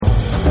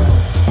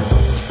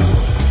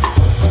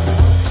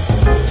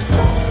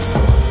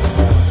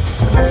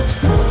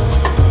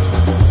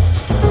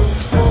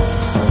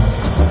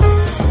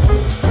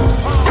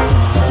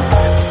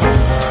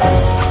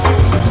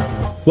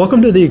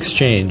Welcome to The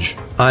Exchange.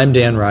 I'm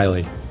Dan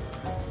Riley.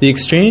 The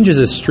Exchange is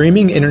a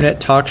streaming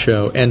internet talk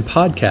show and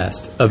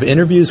podcast of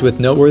interviews with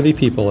noteworthy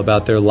people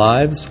about their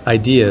lives,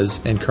 ideas,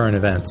 and current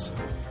events.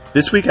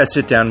 This week I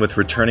sit down with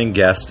returning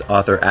guest,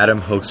 author Adam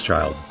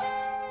Hochschild.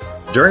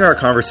 During our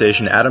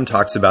conversation, Adam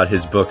talks about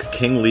his book,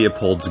 King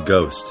Leopold's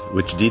Ghost,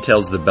 which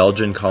details the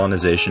Belgian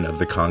colonization of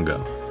the Congo.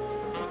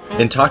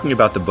 In talking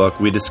about the book,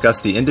 we discuss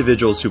the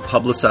individuals who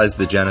publicized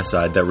the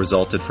genocide that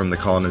resulted from the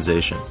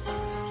colonization,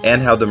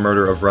 and how the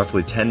murder of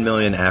roughly 10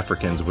 million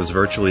Africans was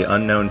virtually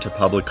unknown to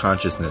public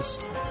consciousness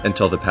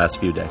until the past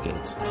few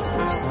decades.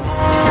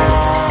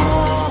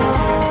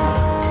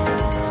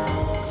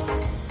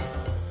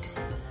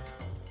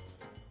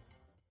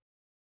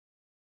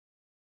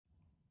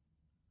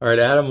 All right,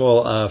 Adam,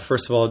 well,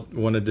 first of all,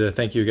 wanted to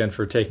thank you again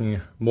for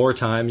taking more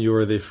time. You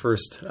were the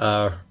first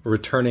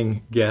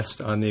returning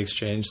guest on The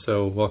Exchange,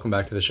 so welcome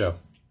back to the show.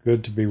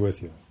 Good to be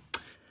with you.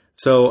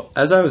 So,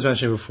 as I was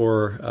mentioning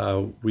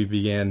before we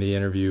began the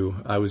interview,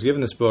 I was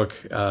given this book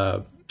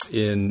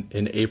in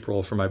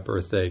April for my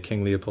birthday,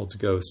 King Leopold's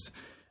Ghost,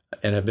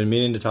 and I've been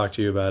meaning to talk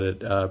to you about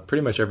it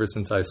pretty much ever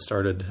since I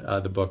started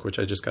the book, which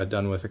I just got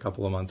done with a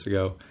couple of months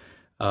ago.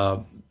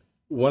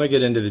 Want to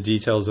get into the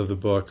details of the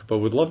book, but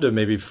would love to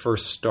maybe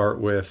first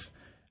start with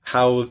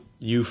how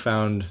you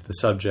found the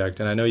subject.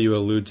 And I know you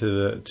allude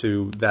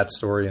to that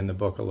story in the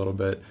book a little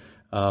bit.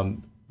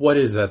 What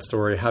is that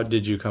story? How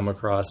did you come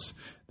across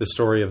the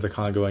story of the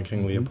Congo and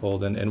King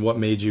Leopold, and what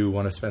made you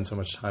want to spend so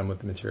much time with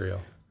the material?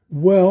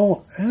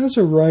 Well, as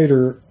a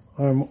writer,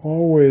 I'm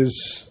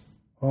always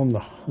on the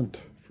hunt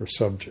for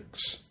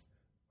subjects.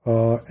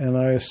 And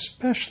I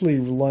especially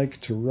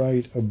like to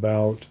write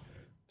about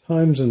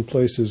times and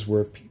places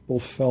where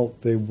people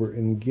felt they were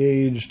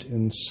engaged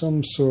in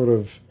some sort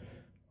of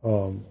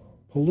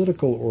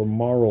political or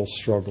moral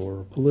struggle,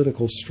 or a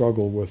political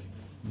struggle with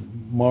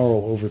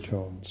moral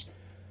overtones.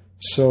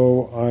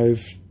 So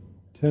I've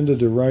tended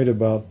to write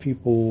about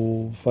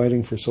people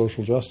fighting for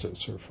social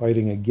justice or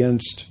fighting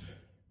against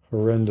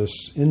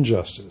horrendous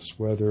injustice,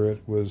 whether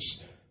it was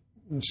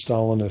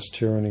Stalinist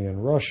tyranny in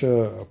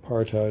Russia,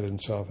 apartheid in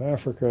South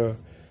Africa,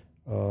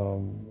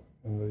 and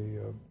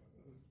the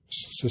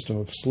system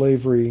of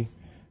slavery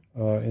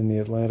in the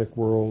Atlantic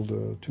world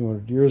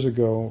 200 years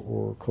ago,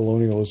 or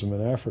colonialism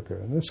in Africa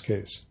in this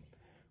case.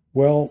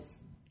 Well,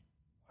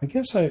 I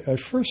guess I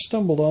first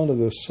stumbled onto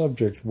this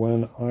subject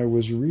when I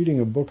was reading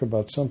a book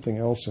about something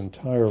else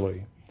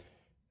entirely,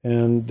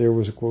 and there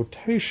was a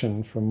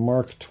quotation from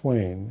Mark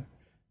Twain,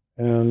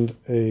 and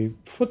a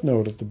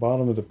footnote at the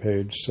bottom of the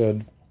page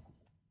said,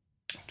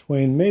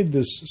 Twain made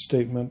this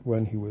statement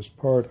when he was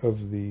part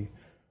of the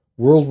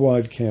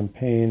worldwide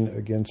campaign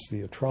against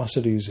the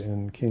atrocities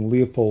in King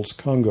Leopold's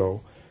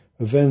Congo,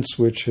 events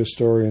which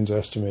historians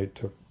estimate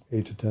took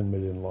 8 to 10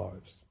 million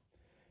lives.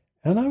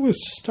 And I was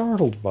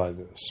startled by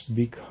this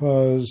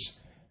because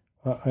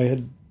I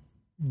had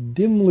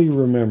dimly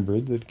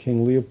remembered that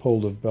King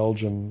Leopold of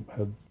Belgium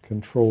had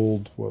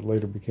controlled what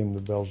later became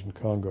the Belgian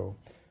Congo.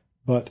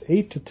 But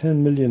 8 to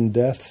 10 million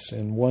deaths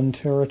in one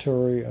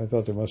territory, I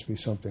thought there must be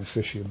something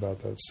fishy about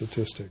that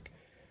statistic.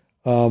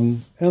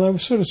 And I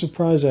was sort of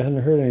surprised I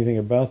hadn't heard anything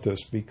about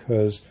this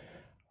because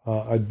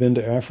I'd been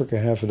to Africa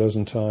half a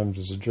dozen times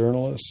as a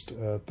journalist.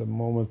 At the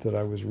moment that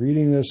I was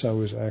reading this, I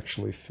was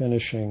actually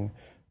finishing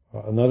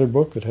another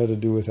book that had to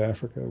do with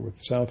Africa,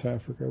 with South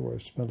Africa, where I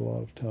spent a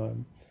lot of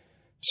time.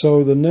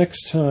 So the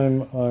next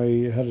time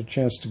I had a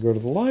chance to go to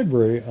the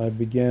library, I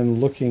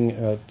began looking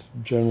at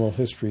general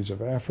histories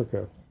of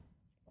Africa.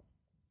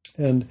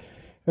 And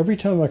every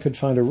time I could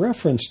find a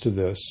reference to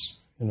this,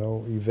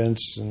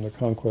 events in the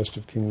conquest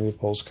of King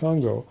Leopold's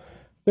Congo,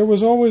 there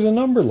was always a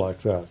number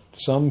like that.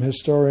 Some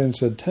historians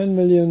said 10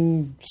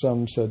 million,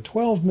 some said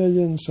 12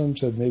 million, some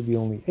said maybe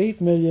only 8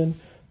 million,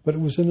 but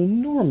it was an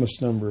enormous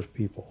number of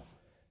people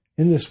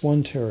in this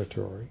one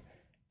territory.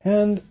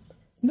 And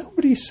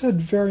nobody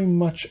said very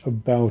much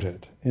about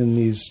it in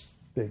these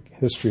big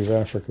History of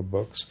Africa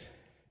books.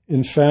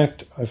 In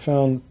fact, I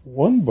found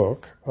one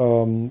book,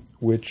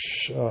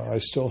 which I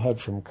still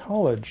had from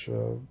college,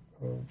 a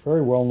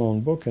very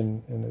well-known book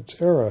in its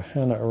era,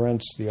 Hannah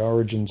Arendt's The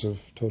Origins of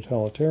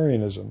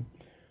Totalitarianism,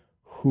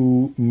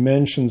 who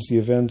mentions the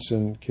events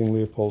in King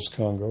Leopold's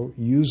Congo,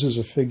 uses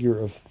a figure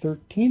of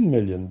 13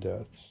 million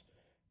deaths,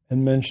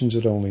 and mentions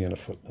it only in a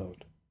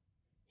footnote.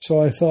 So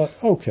I thought,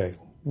 okay,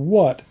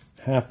 what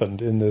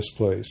happened in this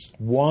place?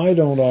 Why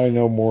don't I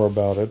know more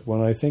about it when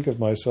I think of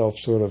myself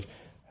sort of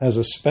as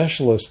a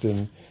specialist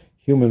in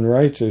human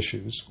rights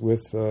issues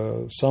with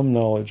some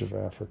knowledge of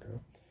Africa?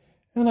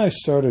 And I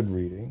started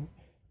reading,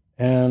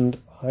 and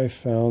I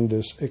found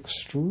this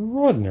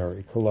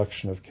extraordinary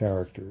collection of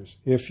characters.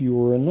 If you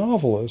were a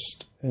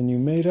novelist and you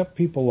made up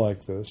people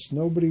like this,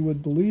 nobody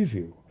would believe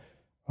you.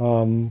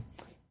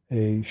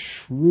 A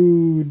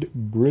shrewd,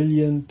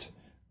 brilliant,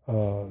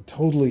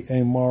 totally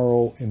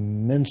amoral,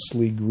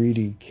 immensely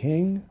greedy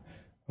king,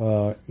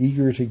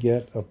 eager to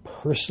get a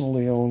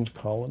personally owned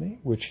colony,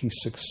 which he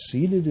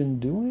succeeded in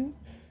doing,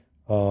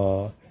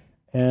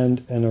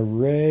 and an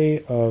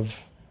array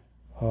of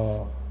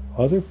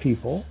other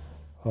people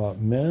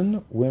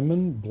men,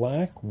 women,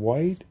 black,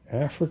 white,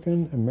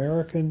 African,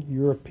 American,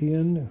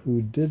 European,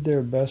 who did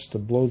their best to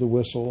blow the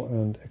whistle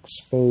and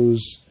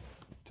expose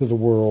to the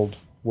world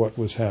what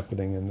was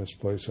happening in this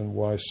place and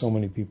why so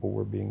many people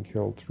were being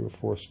killed through a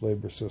forced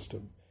labor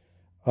system.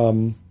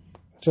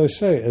 As I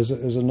say, as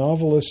a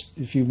novelist,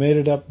 if you made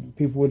it up,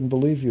 people wouldn't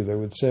believe you. They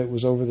would say it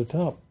was over the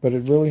top, but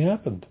it really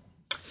happened.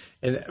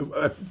 And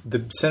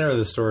the center of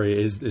the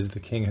story is the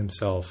king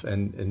himself,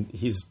 and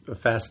he's a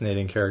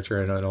fascinating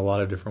character in a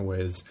lot of different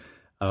ways.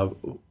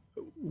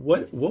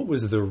 What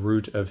was the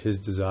root of his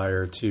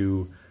desire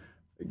to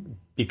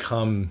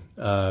become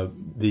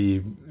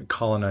the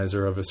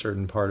colonizer of a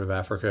certain part of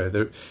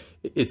Africa?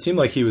 It seemed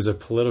like he was a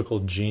political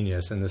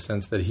genius in the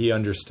sense that he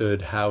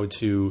understood how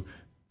to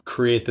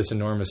create this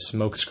enormous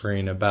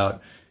smokescreen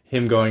about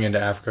him going into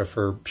Africa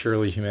for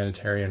purely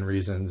humanitarian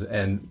reasons,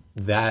 and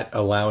that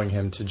allowing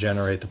him to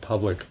generate the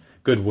public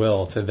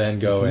goodwill to then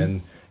go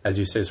and, as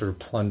you say, sort of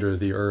plunder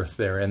the earth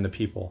there and the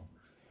people.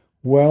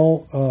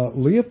 Well,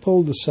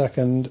 Leopold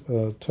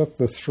II took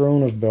the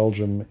throne of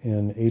Belgium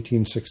in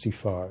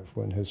 1865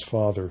 when his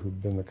father,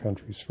 who'd been the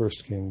country's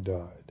first king,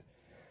 died.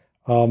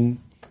 And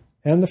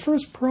the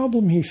first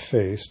problem he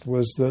faced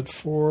was that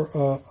for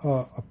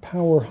a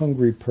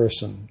power-hungry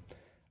person,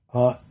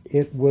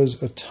 it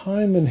was a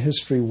time in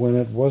history when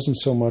it wasn't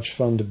so much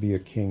fun to be a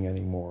king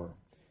anymore,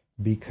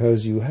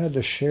 because you had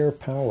to share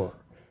power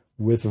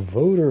with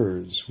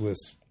voters, with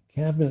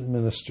cabinet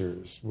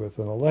ministers, with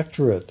an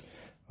electorate.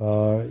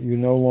 You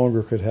no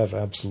longer could have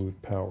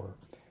absolute power.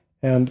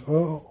 And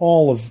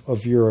all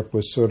of Europe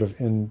was sort of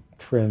in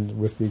trend,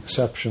 with the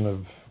exception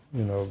of,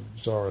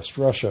 Tsarist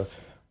Russia,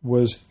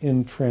 was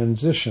in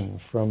transition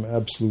from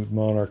absolute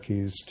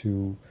monarchies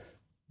to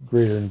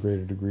greater and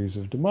greater degrees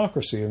of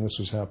democracy, and this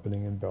was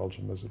happening in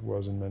Belgium as it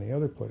was in many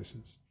other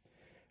places.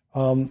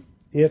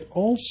 It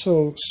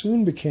also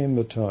soon became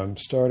the time,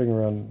 starting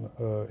around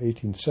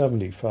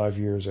 1870, 5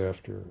 years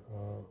after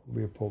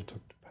Leopold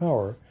took to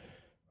power,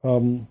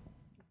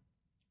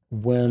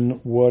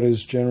 when what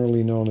is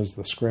generally known as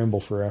the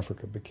Scramble for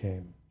Africa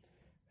began.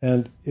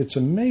 And it's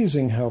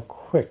amazing how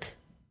quickly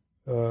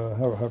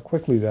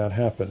that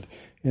happened.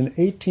 In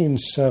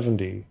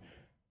 1870,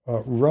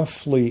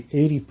 roughly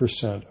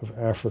 80% of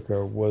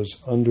Africa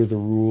was under the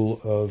rule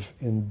of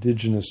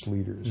indigenous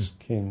leaders,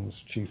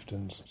 kings,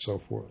 chieftains, and so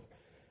forth.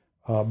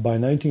 By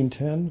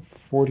 1910,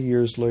 40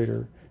 years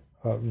later,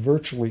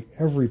 virtually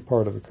every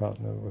part of the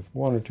continent, with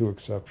one or two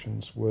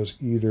exceptions, was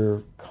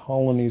either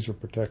colonies or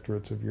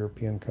protectorates of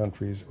European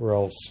countries, or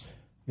else,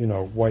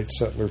 white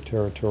settler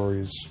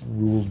territories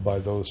ruled by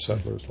those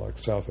settlers like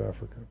South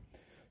Africa.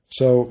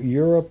 So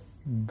Europe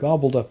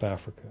gobbled up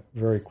Africa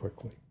very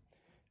quickly.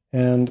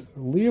 And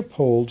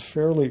Leopold,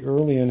 fairly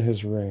early in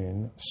his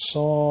reign,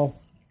 saw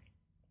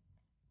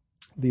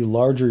the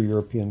larger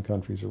European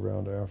countries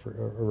around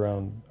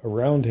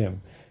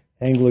him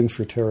angling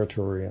for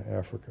territory in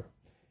Africa.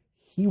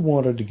 He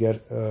wanted to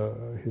get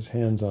his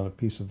hands on a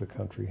piece of the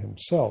country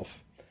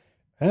himself.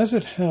 As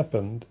it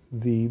happened,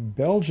 the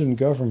Belgian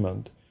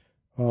government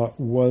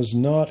was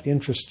not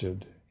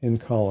interested in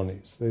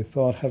colonies. They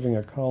thought having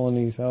a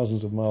colony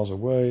thousands of miles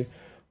away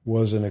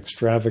was an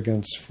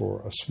extravagance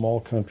for a small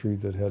country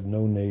that had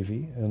no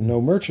navy and no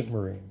merchant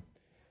marine.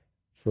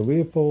 For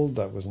Leopold,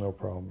 that was no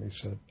problem. He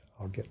said,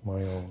 I'll get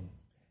my own.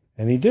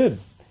 And he did.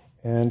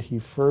 And he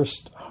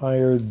first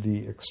hired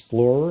the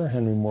explorer,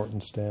 Henry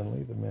Morton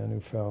Stanley, the man who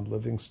found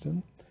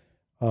Livingstone.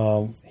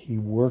 He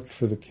worked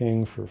for the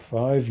king for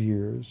 5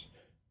 years,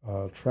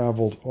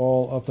 traveled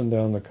all up and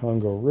down the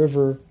Congo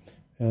River,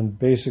 and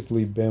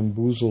basically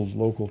bamboozled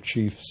local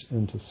chiefs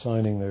into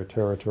signing their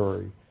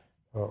territory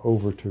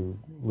over to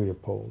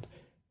Leopold.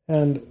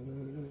 And,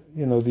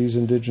 these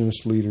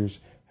indigenous leaders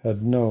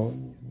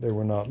they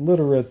were not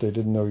literate, they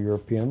didn't know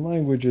European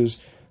languages.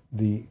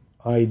 The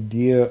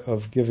idea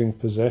of giving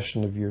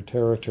possession of your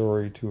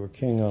territory to a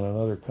king on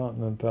another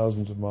continent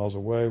thousands of miles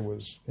away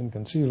was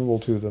inconceivable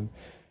to them.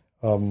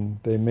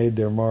 They made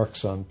their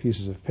marks on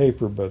pieces of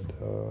paper, but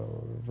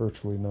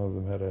virtually none of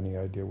them had any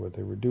idea what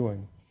they were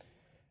doing.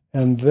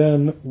 And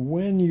then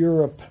when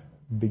Europe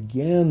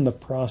began the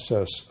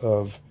process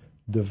of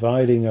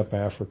dividing up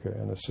Africa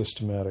in a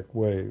systematic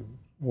way,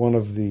 one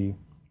of the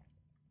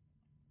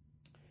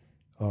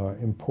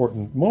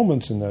important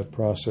moments in that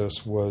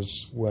process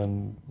was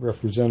when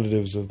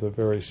representatives of the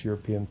various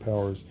European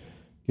powers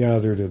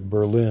gathered at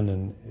Berlin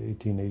in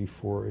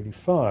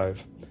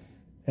 1884-85.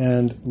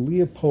 And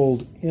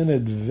Leopold, in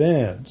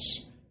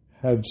advance,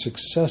 had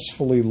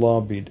successfully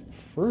lobbied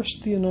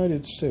first the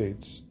United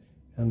States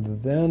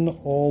and then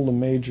all the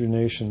major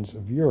nations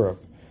of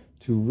Europe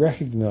to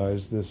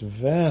recognize this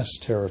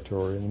vast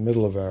territory in the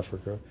middle of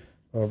Africa,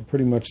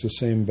 pretty much the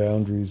same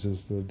boundaries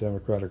as the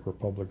Democratic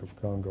Republic of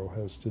Congo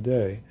has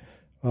today,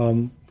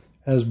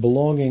 as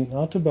belonging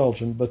not to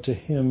Belgium, but to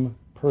him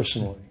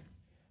personally.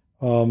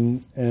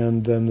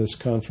 And then this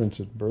conference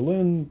at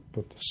Berlin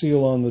put the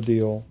seal on the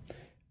deal,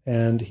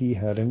 and he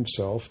had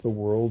himself the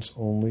world's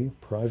only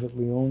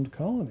privately owned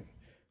colony,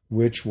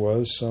 which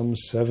was some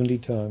 70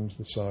 times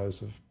the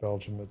size of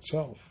Belgium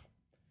itself.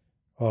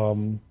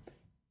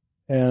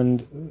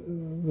 And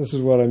this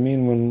is what I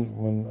mean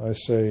when I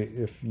say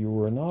if you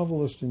were a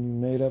novelist and you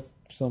made up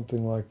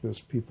something like this,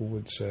 people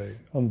would say,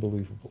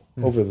 unbelievable,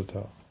 over the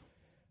top.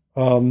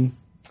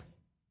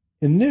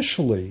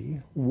 Initially,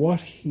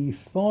 what he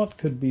thought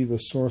could be the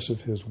source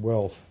of his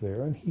wealth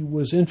there, and he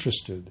was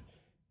interested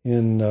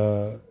in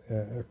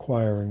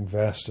acquiring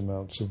vast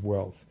amounts of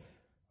wealth,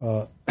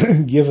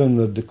 given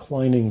the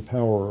declining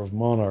power of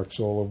monarchs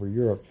all over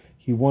Europe.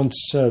 He once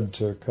said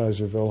to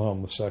Kaiser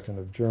Wilhelm II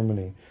of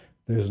Germany,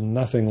 "There's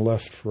nothing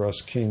left for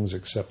us kings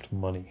except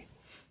money."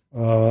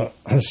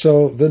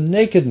 So the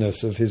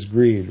nakedness of his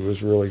greed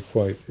was really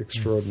quite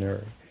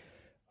extraordinary.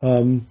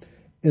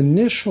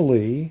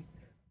 Initially,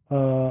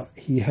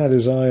 he had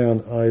his eye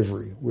on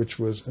ivory, which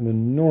was an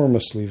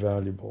enormously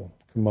valuable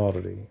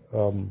commodity,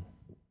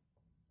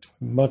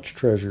 much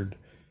treasured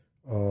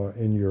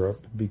in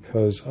Europe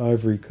because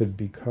ivory could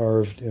be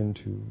carved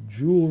into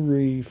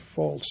jewelry,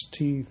 false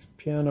teeth,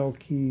 piano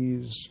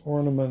keys,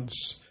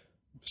 ornaments,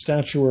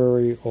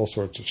 statuary, all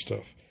sorts of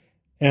stuff.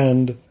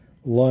 And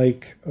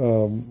like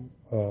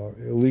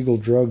illegal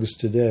drugs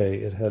today,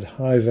 it had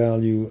high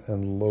value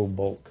and low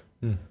bulk.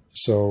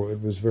 So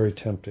it was very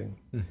tempting.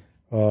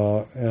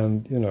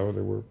 And,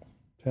 there were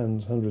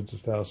tens, hundreds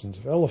of thousands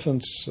of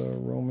elephants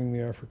roaming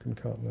the African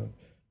continent.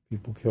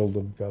 People killed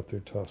them, got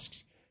their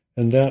tusks.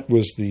 And that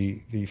was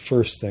the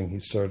first thing he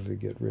started to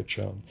get rich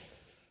on.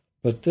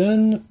 But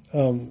then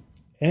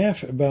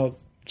about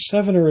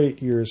 7 or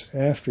 8 years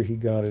after he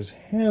got his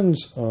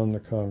hands on the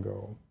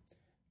Congo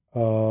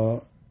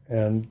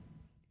and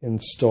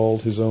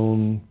installed his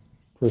own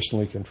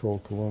personally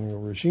controlled colonial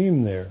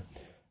regime there,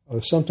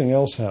 something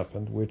else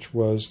happened, which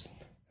was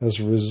as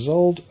a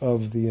result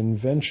of the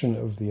invention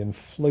of the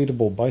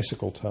inflatable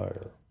bicycle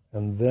tire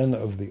and then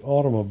of the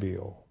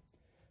automobile,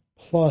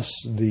 plus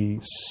the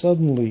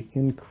suddenly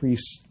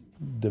increased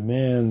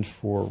demand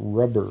for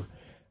rubber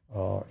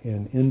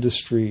in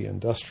industry,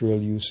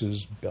 industrial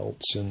uses,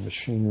 belts and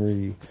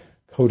machinery,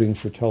 coating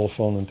for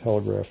telephone and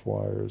telegraph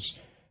wires.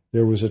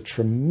 There was a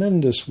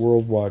tremendous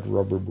worldwide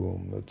rubber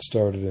boom that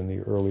started in the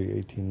early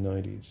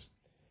 1890s.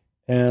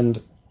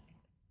 And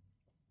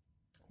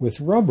with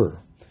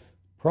rubber,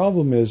 the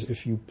problem is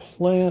if you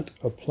plant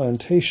a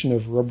plantation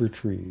of rubber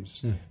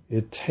trees,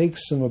 it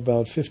takes them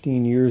about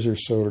 15 years or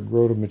so to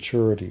grow to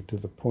maturity to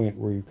the point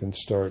where you can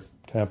start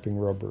tapping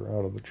rubber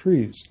out of the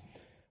trees.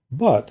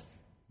 But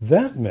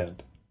that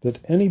meant that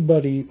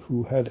anybody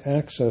who had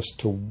access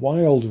to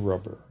wild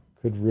rubber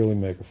could really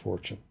make a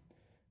fortune.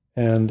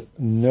 And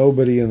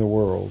nobody in the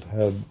world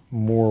had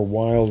more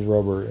wild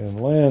rubber in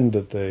land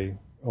that they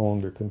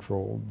owned or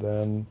controlled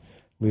than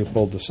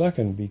Leopold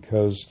II,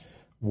 because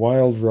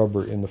wild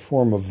rubber in the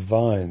form of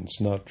vines,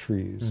 not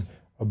trees,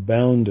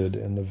 abounded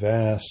in the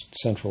vast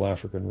Central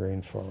African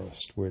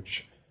rainforest,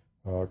 which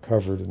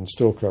covered and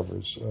still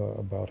covers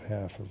about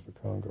half of the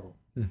Congo.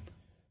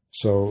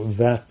 So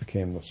that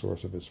became the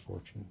source of his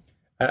fortune.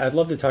 I'd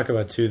love to talk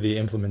about, too, the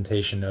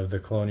implementation of the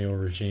colonial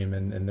regime,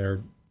 and there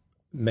are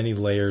many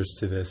layers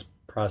to this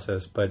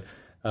process, but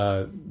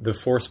the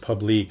force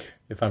publique,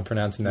 if I'm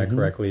pronouncing that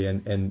correctly,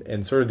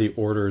 and sort of the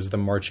orders, the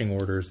marching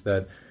orders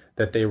that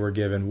they were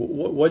given.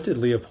 What did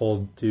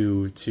Leopold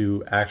do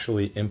to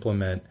actually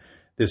implement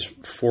this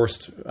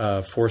forced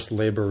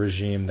labor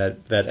regime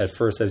that at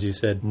first, as you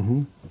said,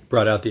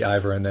 brought out the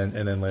ivory and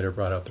then later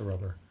brought out the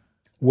rubber?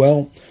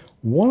 Well,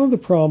 one of the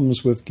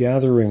problems with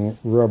gathering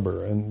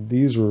rubber, and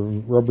these were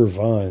rubber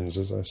vines,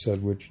 as I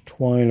said, which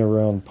twine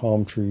around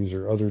palm trees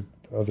or other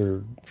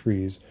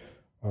trees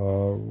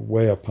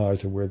way up high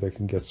to where they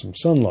can get some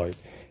sunlight,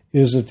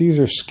 is that these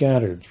are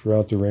scattered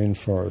throughout the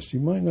rainforest. You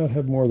might not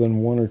have more than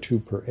 1 or 2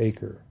 per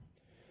acre.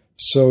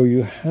 So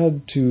you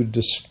had to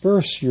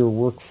disperse your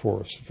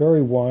workforce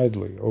very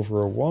widely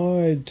over a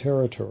wide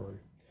territory.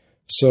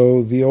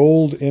 So the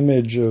old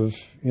image of,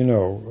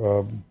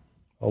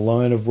 a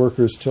line of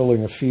workers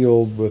tilling a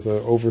field with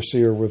an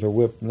overseer with a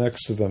whip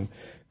next to them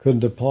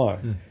couldn't apply.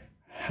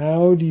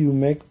 How do you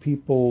make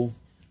people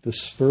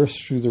disperse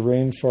through the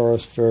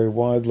rainforest very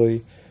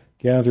widely,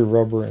 gather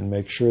rubber, and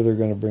make sure they're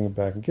going to bring it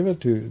back and give it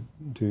to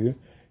you?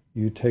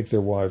 You take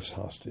their wives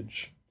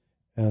hostage.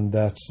 And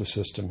that's the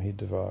system he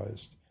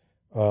devised.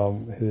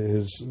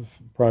 His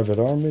private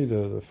army,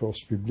 the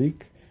Force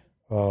Publique,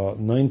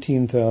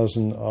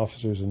 19,000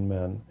 officers and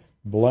men,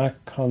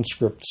 black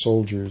conscript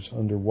soldiers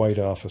under white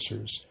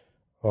officers.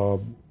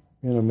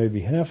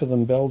 Maybe half of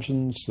them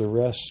Belgians, the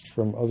rest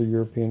from other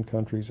European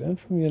countries and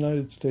from the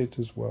United States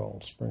as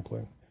well,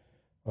 sprinkling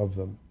of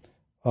them.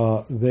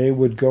 They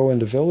would go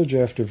into village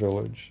after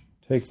village,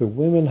 take the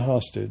women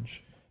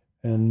hostage,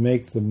 and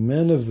make the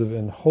men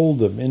and hold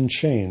them in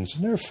chains.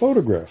 And there are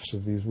photographs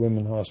of these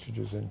women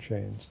hostages in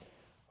chains.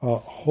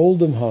 Hold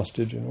them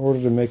hostage in order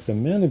to make the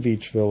men of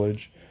each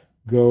village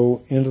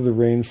go into the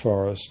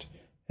rainforest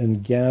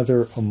and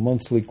gather a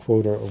monthly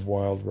quota of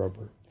wild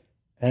rubber.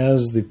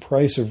 As the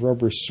price of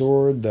rubber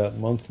soared, that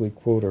monthly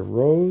quota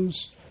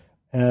rose.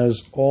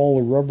 As all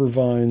the rubber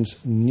vines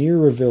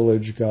near a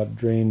village got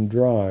drained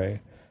dry,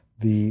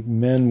 the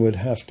men would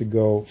have to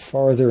go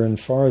farther and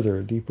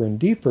farther, deeper and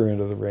deeper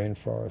into the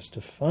rainforest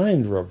to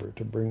find rubber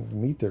to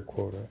meet their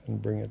quota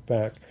and bring it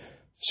back.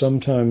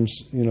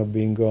 Sometimes,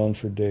 being gone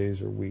for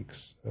days or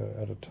weeks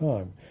at a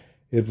time.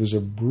 It was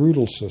a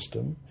brutal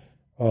system.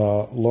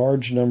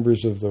 Large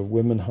numbers of the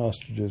women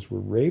hostages were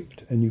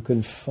raped, and you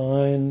can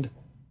find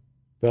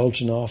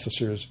Belgian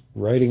officers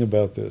writing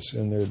about this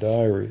in their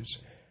diaries.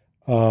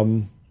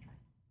 Many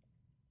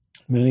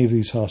of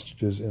these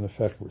hostages, in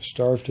effect, were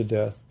starved to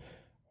death.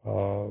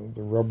 The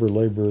rubber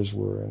laborers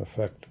were, in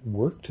effect,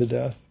 worked to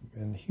death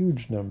in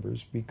huge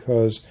numbers,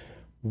 because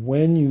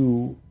when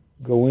you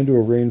go into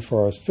a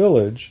rainforest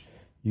village,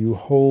 you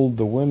hold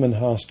the women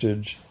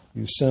hostage,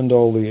 you send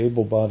all the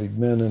able-bodied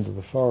men into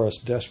the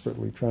forest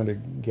desperately trying to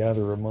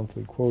gather a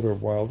monthly quota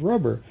of wild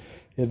rubber.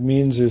 It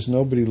means there's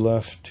nobody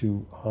left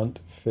to hunt,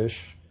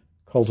 fish,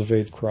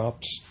 cultivate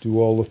crops,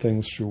 do all the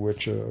things through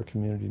which a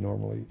community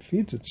normally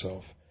feeds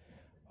itself.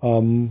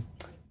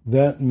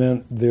 That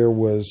meant there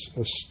was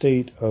a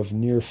state of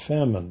near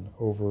famine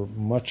over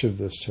much of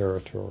this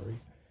territory,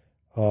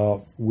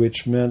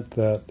 which meant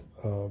that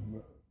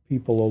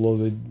people, although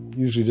they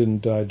usually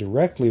didn't die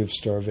directly of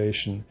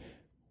starvation,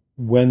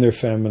 when they're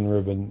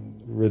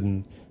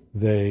famine-ridden,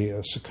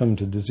 they succumbed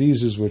to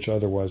diseases which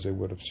otherwise they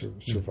would have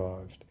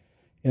survived.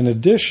 In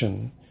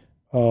addition,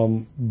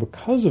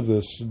 because of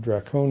this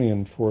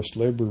draconian forced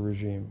labor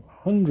regime,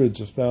 hundreds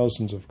of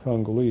thousands of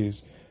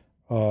Congolese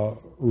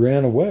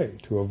ran away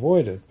to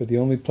avoid it, but the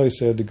only place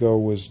they had to go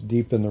was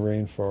deep in the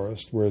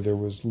rainforest where there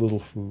was little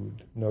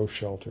food, no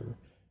shelter,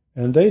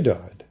 and they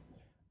died.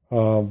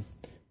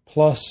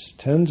 Plus,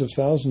 tens of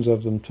thousands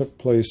of them took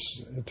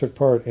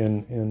part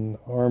in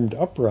armed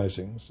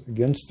uprisings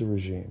against the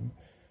regime,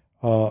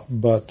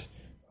 but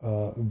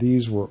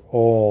these were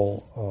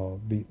all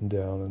beaten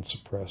down and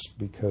suppressed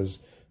because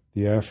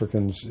the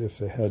Africans, if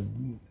they had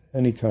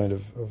any kind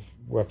of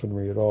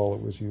weaponry at all,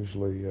 it was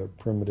usually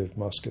primitive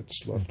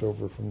muskets left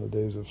over from the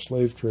days of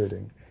slave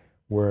trading,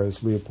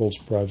 whereas Leopold's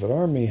private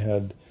army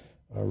had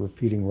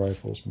repeating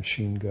rifles,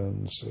 machine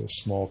guns,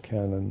 small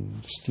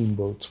cannon,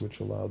 steamboats, which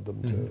allowed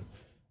them to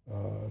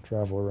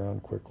travel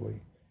around quickly.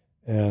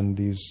 And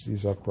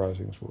these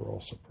uprisings were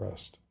all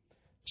suppressed.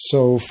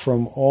 So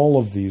from all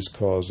of these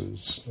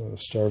causes,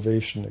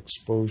 starvation,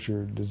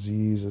 exposure,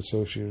 disease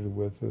associated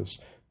with this,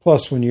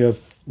 plus when you have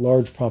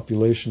large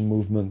population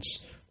movements,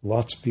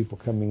 lots of people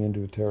coming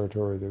into a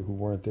territory who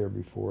weren't there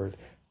before, it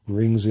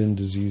brings in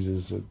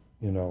diseases that,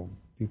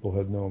 people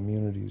had no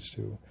immunities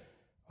to.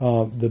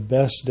 The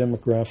best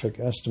demographic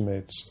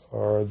estimates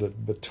are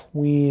that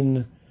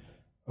between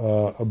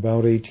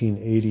about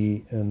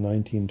 1880 and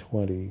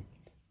 1920,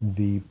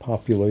 the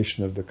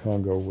population of the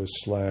Congo was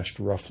slashed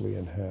roughly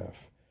in half.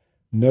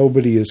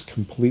 Nobody is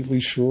completely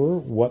sure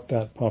what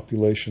that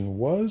population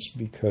was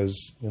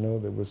because,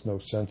 there was no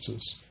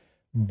census.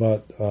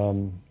 But,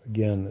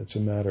 again, it's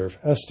a matter of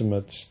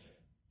estimates.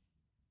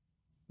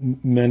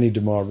 Many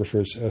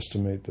demographers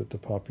estimate that the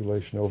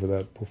population over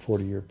that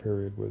 40-year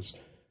period was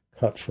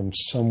cut from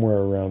somewhere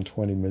around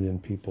 20 million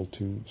people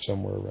to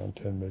somewhere around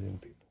 10 million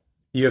people.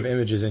 You have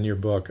images in your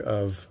book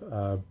of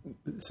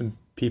some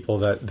people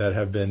that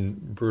have been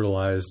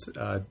brutalized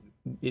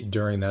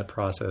during that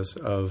process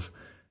of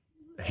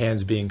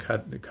hands being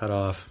cut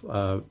off,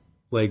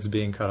 legs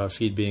being cut off,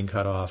 feet being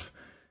cut off,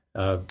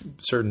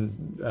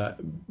 certain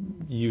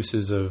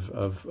uses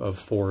of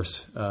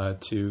force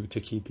to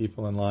keep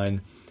people in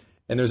line.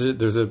 And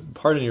there's a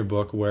part in your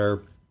book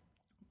where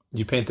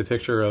you paint the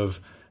picture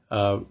of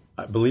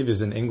I believe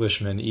is an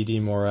Englishman, E.D.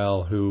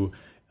 Morel, who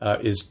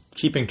is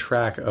keeping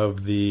track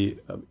of the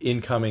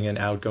incoming and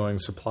outgoing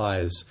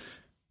supplies,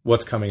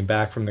 what's coming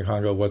back from the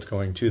Congo, what's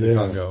going to the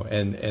Congo.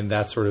 And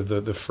that's sort of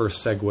the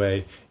first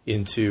segue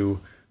into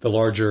the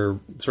larger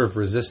sort of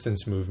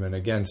resistance movement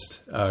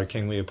against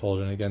King Leopold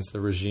and against the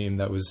regime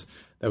that was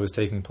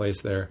taking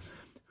place there.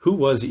 Who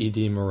was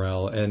E.D.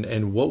 Morel,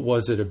 and what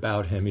was it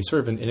about him? He's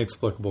sort of an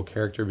inexplicable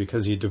character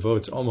because he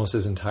devotes almost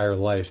his entire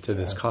life to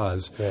this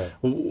cause. Yeah.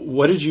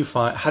 What did you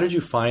find? How did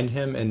you find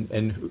him,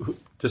 and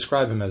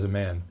describe him as a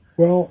man?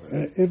 Well,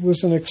 it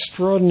was an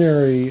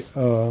extraordinary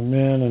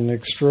man, an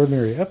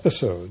extraordinary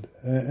episode.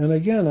 And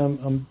again,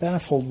 I'm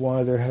baffled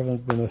why there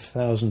haven't been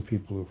 1,000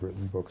 people who've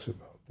written books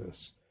about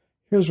this.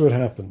 Here's what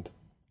happened.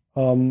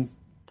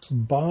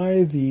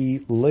 By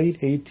the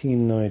late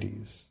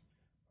 1890s,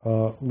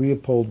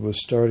 Leopold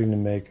was starting to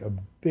make a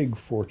big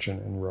fortune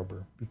in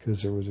rubber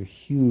because there was a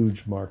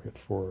huge market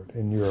for it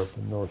in Europe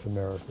and North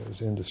America as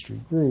industry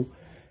grew.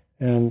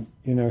 And,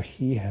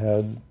 he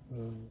had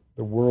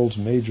the world's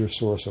major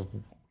source of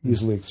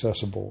easily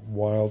accessible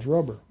wild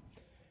rubber.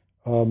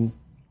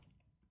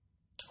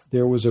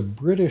 There was a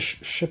British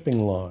shipping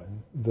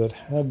line that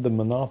had the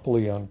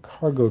monopoly on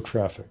cargo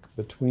traffic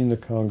between the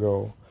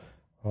Congo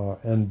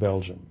and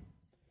Belgium.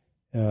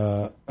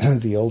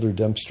 The Elder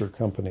Dempster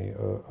Company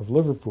of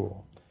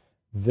Liverpool.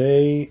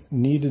 They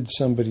needed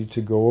somebody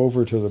to go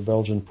over to the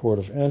Belgian port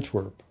of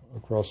Antwerp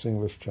across the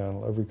English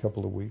Channel every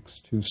couple of weeks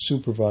to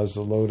supervise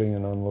the loading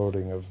and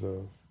unloading of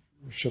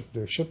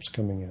their ships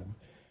coming in.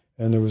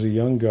 And there was a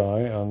young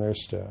guy on their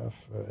staff,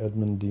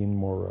 Edmund Dean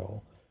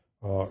Morel,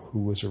 who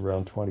was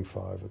around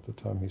 25 at the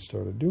time he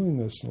started doing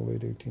this in the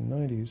late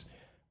 1890s,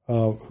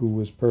 who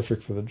was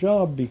perfect for the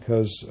job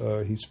because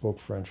he spoke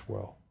French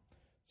well.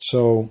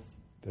 So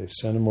they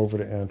sent him over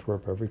to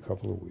Antwerp every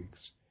couple of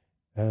weeks.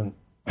 And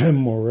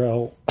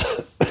Morel,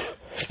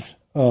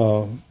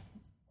 on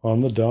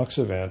the docks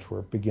of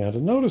Antwerp, began to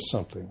notice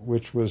something,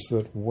 which was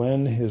that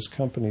when his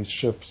company's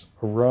ships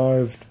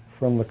arrived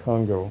from the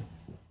Congo,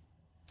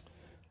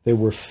 they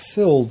were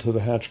filled to the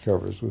hatch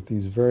covers with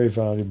these very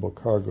valuable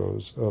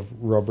cargoes of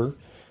rubber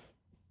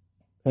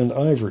and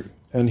ivory.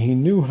 And he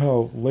knew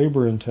how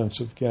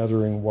labor-intensive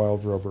gathering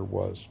wild rubber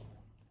was.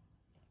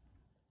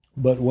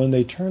 But when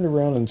they turned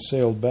around and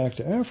sailed back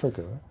to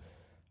Africa,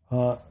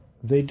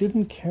 they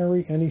didn't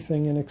carry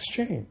anything in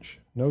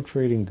exchange. No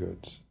trading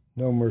goods,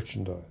 no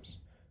merchandise.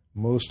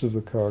 Most of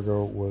the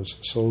cargo was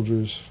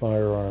soldiers,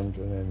 firearms,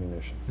 and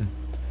ammunition.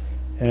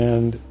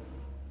 And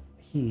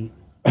he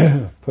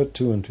put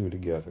two and two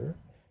together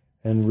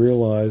and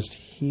realized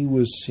he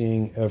was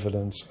seeing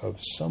evidence of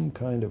some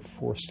kind of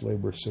forced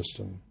labor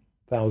system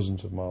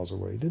thousands of miles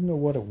away. He didn't know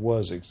what it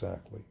was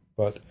exactly,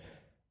 but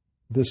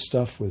this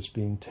stuff was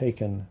being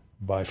taken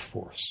by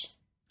force.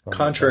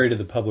 Contrary to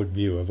the public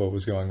view of what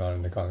was going on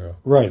in the Congo.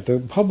 Right. The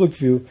public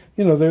view,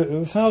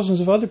 there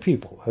thousands of other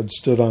people had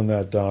stood on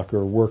that dock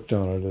or worked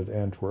on it at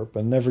Antwerp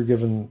and never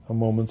given a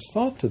moment's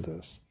thought to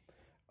this.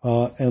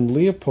 And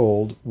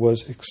Leopold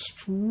was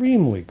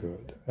extremely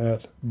good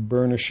at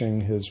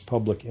burnishing his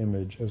public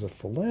image as a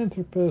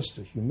philanthropist,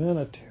 a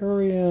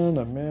humanitarian,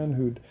 a man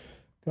who'd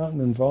gotten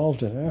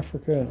involved in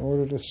Africa in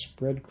order to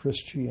spread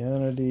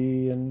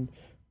Christianity and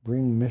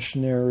bring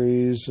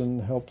missionaries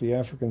and help the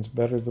Africans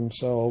better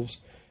themselves.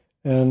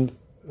 And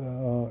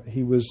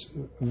he was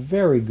a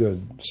very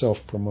good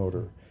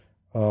self-promoter.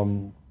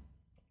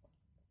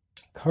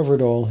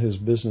 Covered all his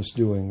business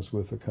doings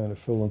with a kind of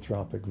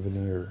philanthropic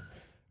veneer.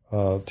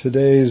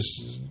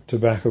 Today's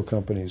tobacco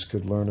companies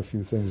could learn a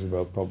few things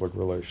about public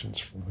relations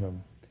from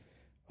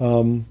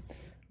him.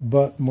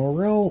 But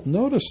Morel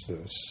noticed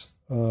this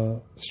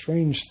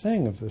strange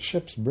thing of the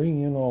ships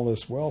bringing in all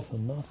this wealth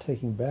and not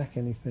taking back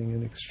anything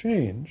in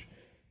exchange.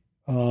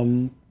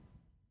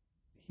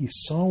 He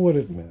saw what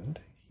it meant.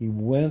 He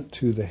went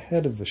to the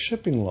head of the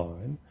shipping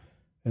line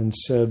and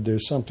said,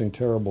 there's something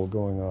terrible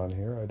going on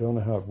here. I don't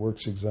know how it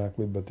works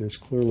exactly, but there's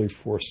clearly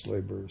forced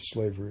labor,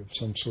 slavery of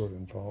some sort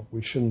involved.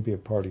 We shouldn't be a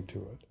party to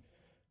it.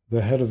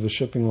 The head of the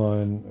shipping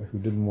line, who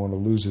didn't want to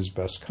lose his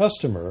best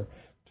customer,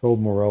 told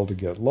Morel to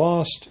get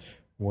lost.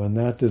 When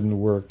that didn't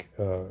work,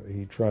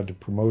 he tried to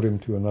promote him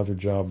to another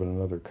job in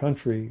another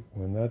country.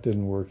 When that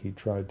didn't work, he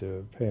tried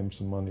to pay him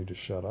some money to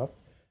shut up.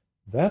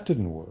 That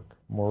didn't work.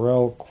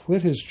 Morel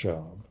quit his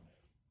job,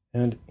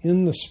 and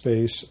in the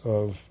space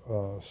of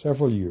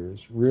several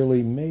years,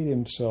 really made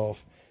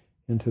himself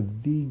into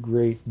the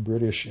great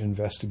British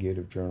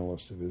investigative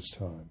journalist of his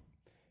time.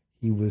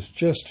 He was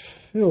just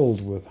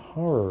filled with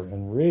horror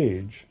and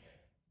rage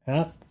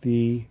at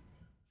the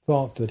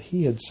thought that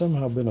he had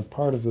somehow been a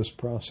part of this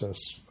process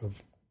of,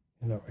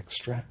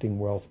 extracting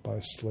wealth by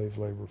slave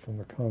labor from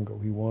the Congo.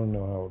 He wanted to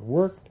know how it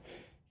worked.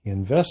 He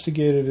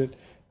investigated it.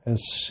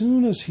 As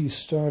soon as he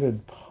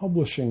started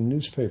publishing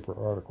newspaper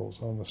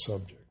articles on the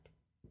subject,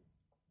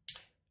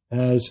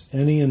 as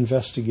any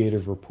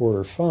investigative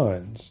reporter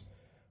finds,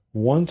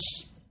 once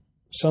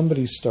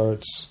somebody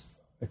starts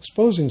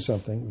exposing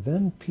something,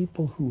 then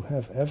people who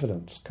have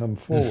evidence come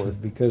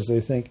forward because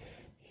they think,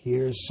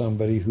 here's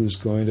somebody who's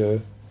going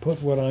to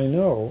put what I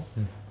know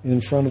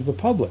in front of the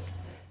public.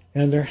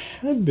 And there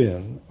had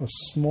been a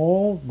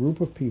small group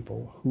of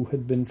people who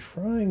had been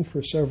trying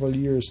for several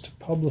years to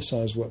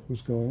publicize what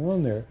was going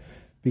on there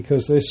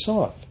because they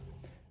saw it.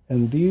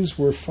 And these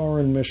were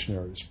foreign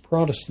missionaries,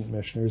 Protestant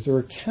missionaries. There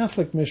were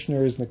Catholic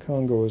missionaries in the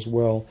Congo as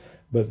well,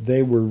 but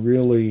they were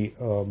really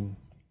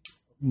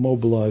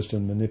mobilized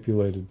and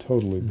manipulated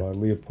totally by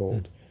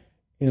Leopold.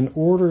 In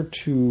order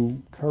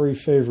to curry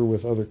favor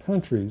with other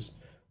countries,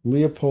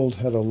 Leopold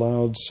had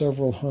allowed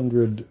several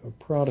hundred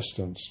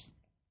Protestants,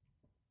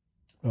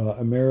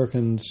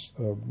 Americans,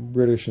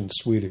 British, and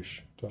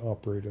Swedish, to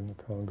operate in the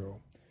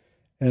Congo.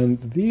 And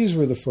these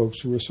were the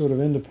folks who were sort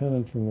of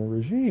independent from the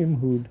regime,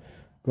 who'd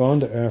gone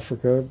to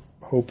Africa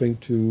hoping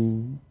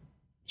to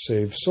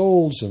save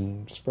souls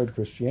and spread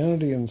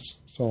Christianity and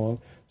so on.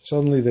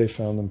 Suddenly they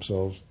found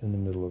themselves in the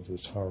middle of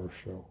this horror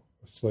show,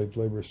 a slave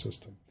labor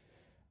system.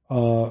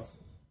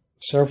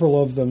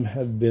 Several of them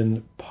had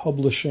been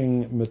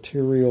publishing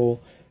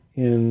material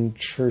in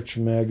church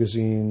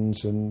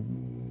magazines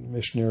and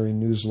missionary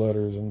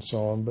newsletters and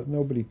so on, but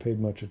nobody paid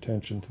much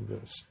attention to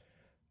this.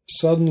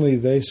 Suddenly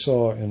they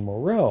saw in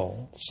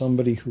Morel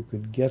somebody who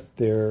could get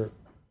their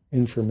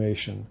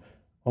information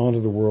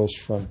onto the world's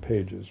front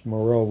pages.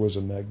 Morel was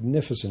a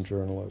magnificent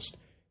journalist.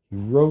 He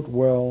wrote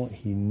well,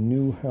 he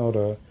knew how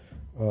to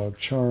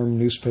charm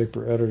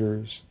newspaper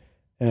editors,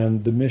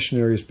 and the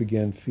missionaries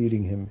began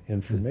feeding him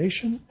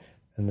information,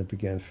 and they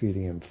began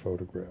feeding him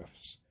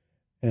photographs.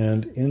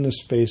 And in the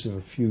space of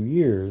a few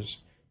years,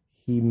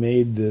 he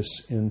made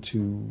this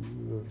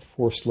into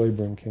forced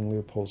labor in King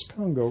Leopold's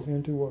Congo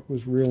into what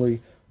was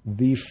really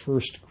the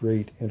first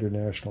great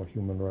international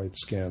human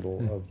rights scandal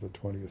of the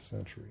 20th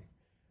century.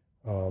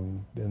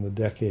 In the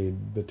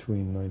decade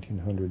between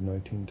 1900 and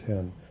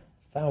 1910,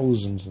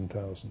 thousands and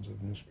thousands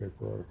of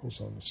newspaper articles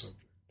on the subject.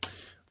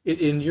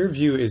 In your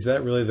view, is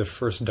that really the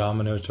first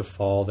domino to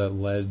fall that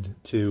led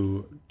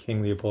to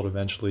King Leopold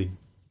eventually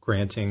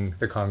granting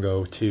the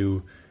Congo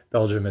to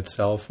Belgium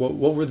itself? What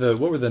were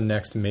the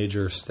next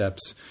major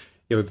steps?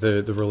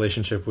 The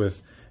relationship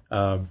with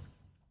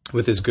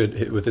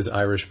his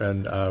Irish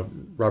friend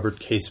Robert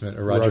Casement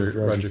or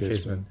Roger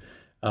Casement.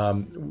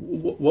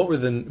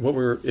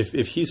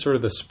 If he's sort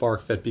of the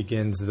spark that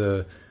begins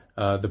the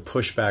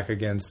pushback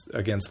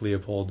against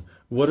Leopold,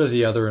 what are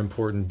the other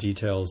important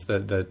details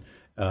that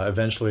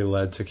eventually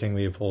led to King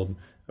Leopold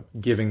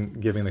giving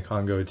the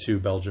Congo to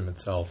Belgium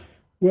itself?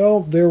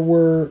 Well, there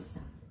were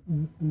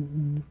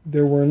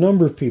a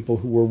number of people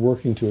who were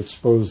working to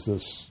expose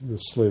this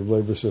slave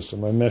labor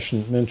system. I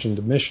mentioned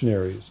the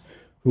missionaries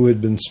who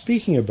had been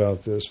speaking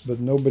about this, but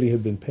nobody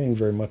had been paying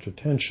very much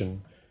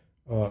attention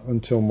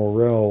until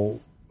Morel,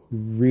 who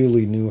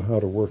really knew how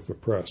to work the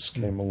press,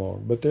 came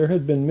along. But there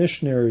had been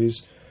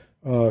missionaries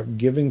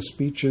giving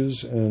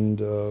speeches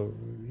and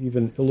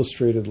even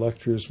illustrated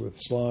lectures with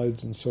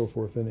slides and so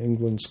forth in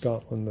England,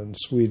 Scotland, and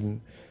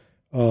Sweden.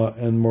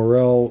 And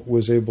Morel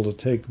was able to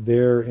take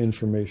their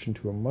information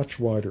to a much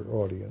wider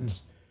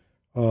audience,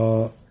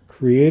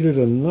 created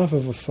enough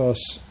of a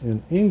fuss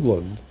in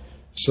England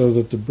so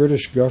that the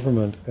British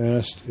government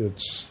asked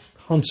its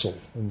consul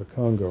in the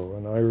Congo,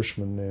 an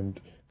Irishman named,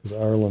 because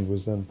Ireland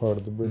was then part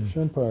of the British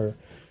Empire,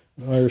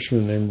 an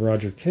Irishman named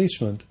Roger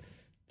Casement,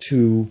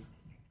 to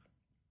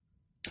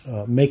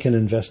make an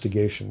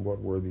investigation.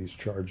 What were these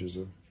charges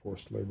of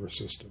forced labor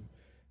system?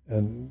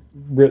 And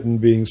Britain,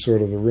 being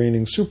sort of the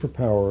reigning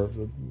superpower of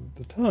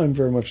the time,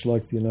 very much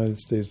like the United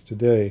States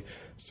today,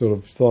 sort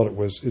of thought it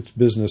was its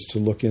business to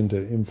look into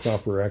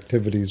improper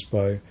activities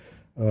by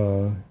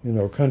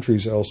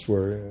countries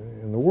elsewhere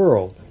in the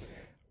world.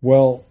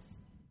 Well,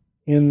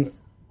 in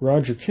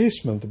Roger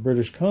Casement, the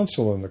British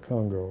consul in the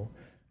Congo,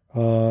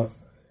 the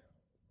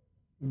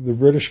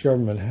British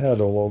government had,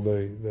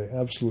 although they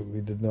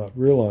absolutely did not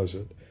realize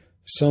it,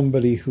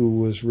 somebody who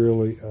was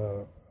really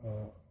a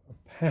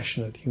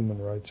passionate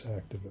human rights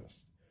activist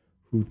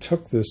who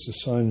took this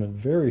assignment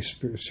very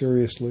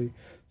seriously,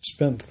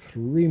 spent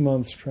 3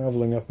 months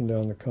traveling up and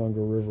down the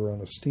Congo River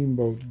on a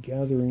steamboat,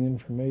 gathering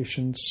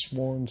information,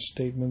 sworn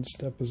statements,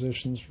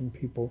 depositions from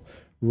people,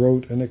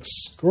 wrote an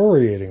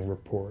excoriating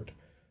report,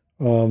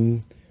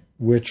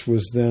 which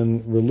was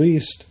then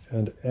released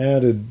and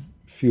added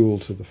fuel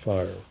to the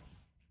fire.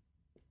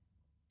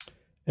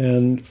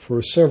 And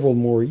for several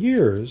more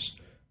years,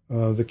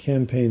 the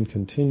campaign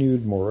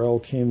continued. Morel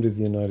came to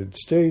the United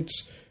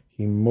States.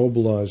 He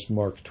mobilized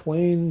Mark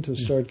Twain to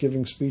start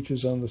giving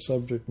speeches on the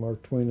subject.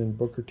 Mark Twain and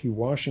Booker T.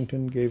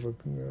 Washington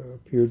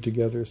appeared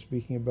together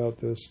speaking about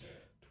this.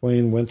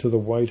 Twain went to the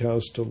White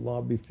House to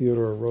lobby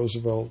Theodore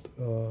Roosevelt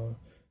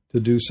to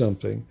do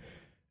something.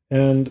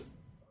 And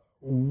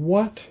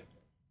what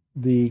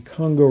the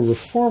Congo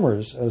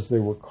reformers, as they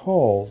were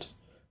called,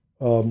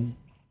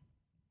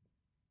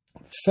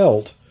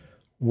 felt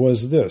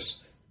was this.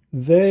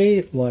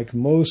 They, like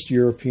most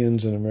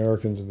Europeans and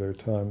Americans of their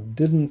time,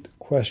 didn't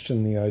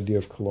question the idea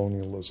of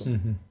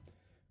colonialism.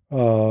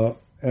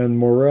 And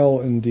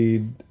Morel,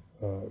 indeed,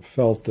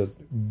 felt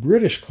that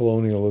British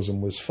colonialism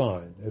was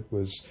fine. It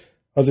was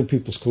other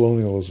people's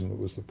colonialism that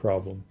was the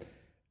problem.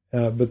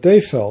 But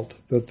they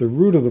felt that the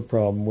root of the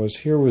problem was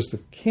here was the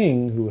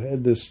king who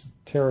had this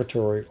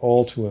territory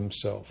all to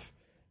himself,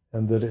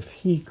 and that if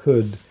he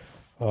could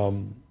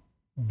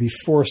be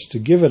forced to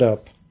give it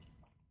up,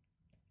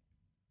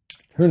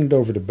 turn it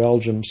over to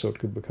Belgium so it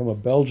could become a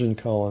Belgian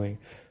colony,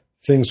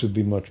 things would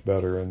be much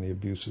better and the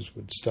abuses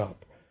would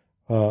stop.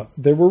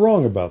 They were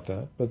wrong about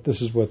that, but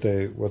this is what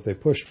they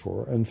pushed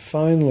for. And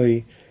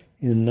finally,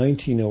 in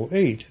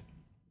 1908,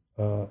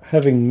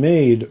 having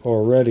made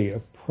already a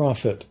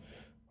profit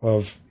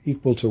of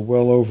equal to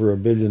well over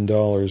 $1 billion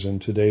in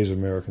today's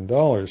American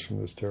dollars from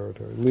this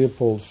territory,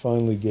 Leopold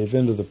finally gave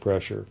in to the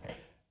pressure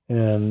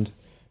and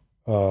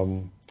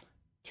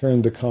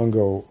turned the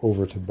Congo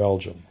over to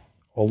Belgium.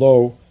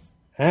 Although,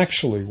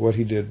 actually, what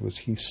he did was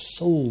he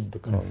sold the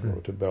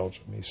Congo to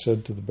Belgium. He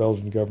said to the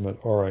Belgian government,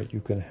 all right,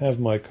 you can have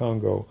my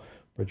Congo,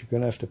 but you're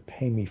going to have to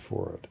pay me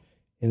for it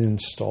in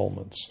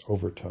installments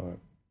over time.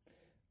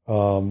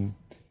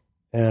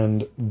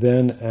 And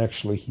then,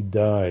 actually, he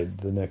died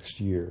the next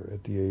year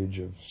at the age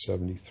of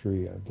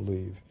 73, I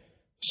believe.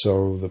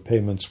 So the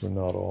payments were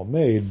not all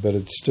made, but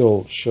it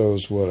still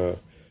shows what a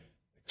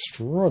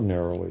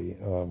extraordinarily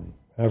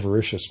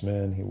avaricious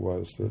man he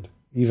was, that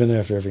even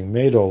after having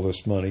made all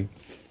this money,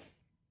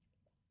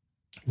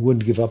 he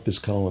wouldn't give up his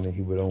colony.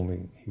 He would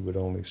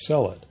only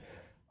sell it.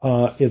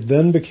 It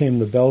then became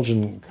the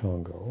Belgian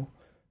Congo.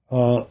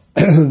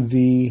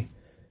 The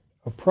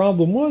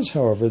problem was,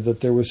 however,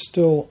 that there was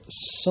still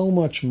so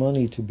much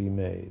money to be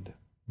made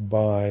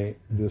by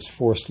this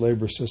forced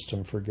labor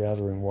system for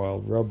gathering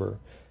wild rubber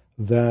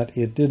that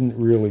it didn't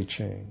really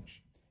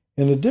change.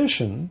 In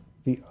addition,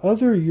 the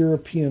other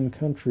European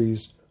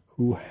countries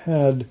who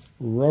had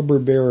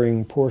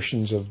rubber-bearing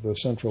portions of the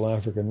Central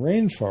African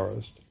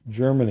rainforest,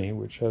 Germany,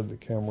 which had the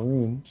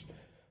Cameroons,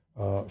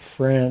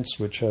 France,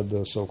 which had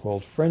the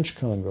so-called French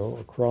Congo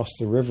across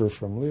the river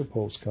from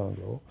Leopold's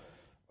Congo,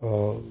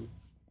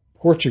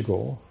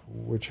 Portugal,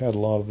 which had a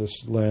lot of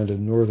this land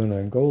in northern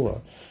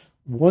Angola,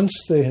 once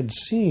they had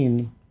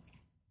seen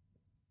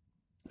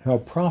how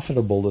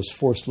profitable this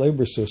forced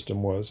labor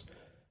system was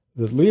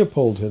that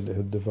Leopold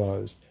had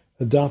devised,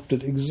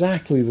 adopted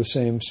exactly the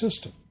same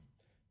system.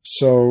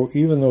 So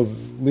even though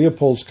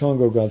Leopold's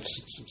Congo got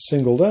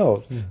singled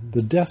out,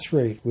 the death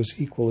rate was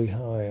equally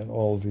high in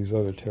all of these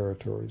other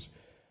territories.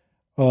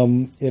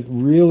 It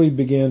really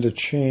began to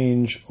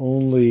change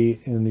only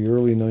in the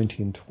early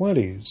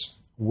 1920s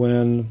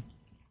when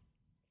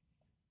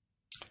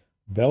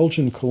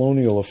Belgian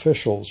colonial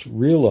officials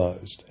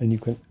realized, and you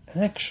can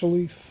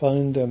actually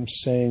find them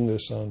saying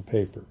this on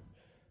paper,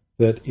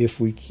 that if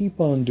we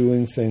keep on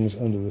doing things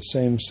under the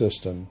same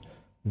system,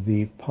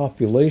 the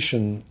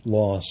population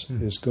loss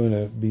is going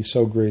to be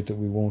so great that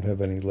we won't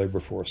have any labor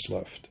force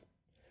left.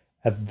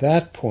 At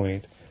that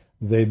point,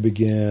 they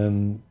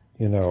began,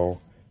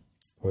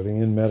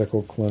 putting in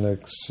medical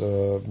clinics,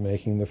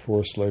 making the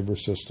forced labor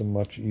system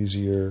much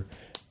easier,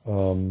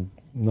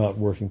 not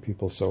working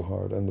people so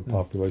hard, and the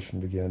population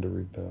began to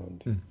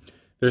rebound.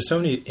 There's so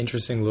many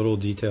interesting little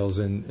details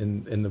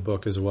in the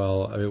book as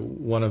well. I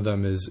mean, one of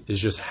them is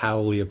just how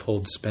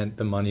Leopold spent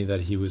the money that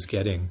he was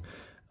getting,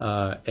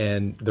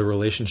 and the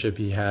relationship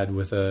he had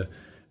with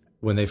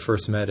when they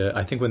first met,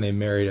 I think when they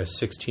married a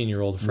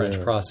 16-year-old French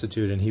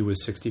prostitute, and he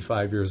was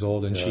 65 years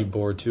old, and she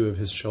bore 2 of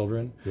his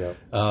children.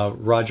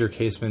 Roger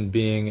Casement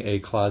being a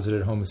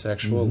closeted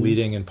homosexual,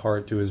 leading in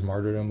part to his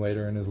martyrdom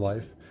later in his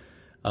life.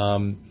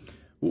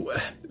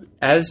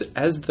 As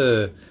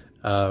the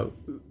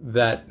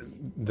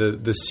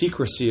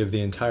secrecy of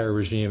the entire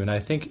regime, and I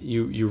think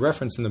you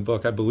reference in the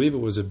book, I believe it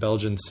was a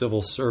Belgian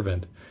civil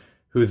servant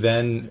who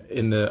then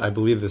in the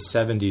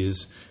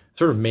 70s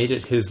sort of made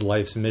it his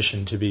life's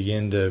mission to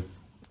begin to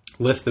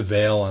lift the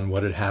veil on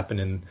what had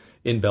happened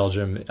in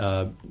Belgium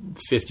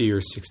 50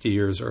 or 60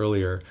 years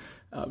earlier.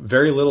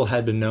 Very little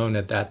had been known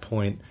at that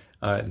point.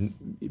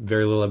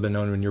 Very little had been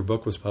known when your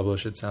book was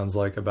published, it sounds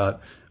like,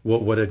 about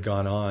what had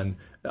gone on.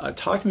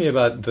 Talk to me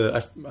about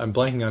I'm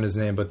blanking on his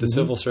name, but the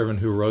civil servant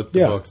who wrote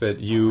the book that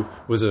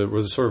was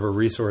a sort of a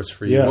resource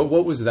for you.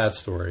 What was that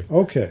story?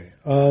 Okay.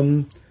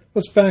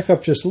 Let's back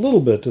up just a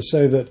little bit to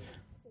say that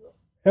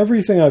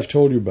everything I've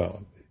told you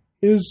about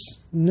is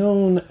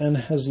known and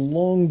has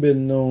long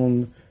been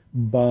known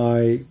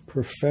by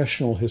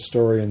professional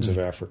historians of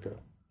Africa.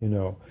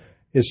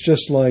 It's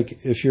just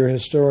like if you're a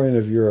historian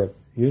of Europe,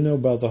 you know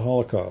about the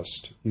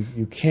Holocaust.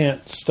 You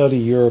can't study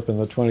Europe in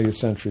the 20th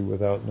century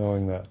without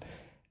knowing that.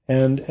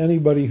 And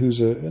anybody who's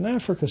an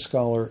Africa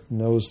scholar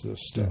knows this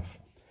stuff.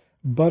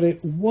 But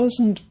it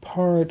wasn't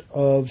part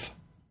of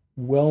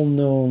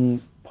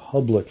well-known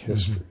public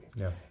history.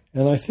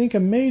 And I think a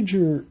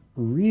major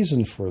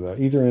reason for that,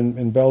 either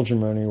in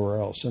Belgium or anywhere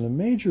else, and a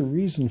major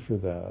reason for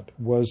that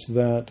was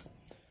that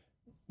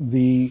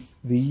the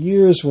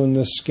years when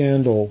this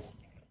scandal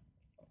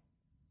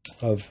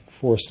of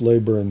forced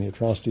labor and the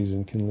atrocities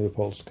in King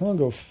Leopold's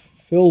Congo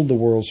filled the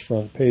world's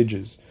front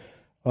pages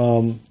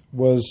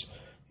was,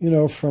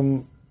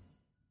 from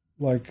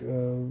like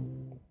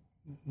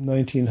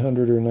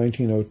 1900 or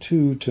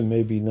 1902 to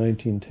maybe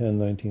 1910,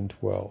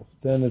 1912.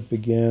 Then it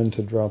began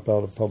to drop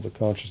out of public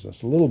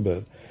consciousness a little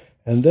bit.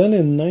 And then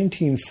in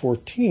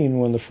 1914,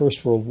 when the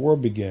First World War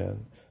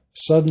began,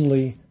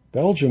 suddenly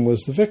Belgium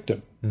was the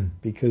victim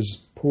because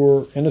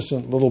poor,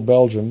 innocent little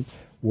Belgium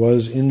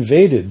was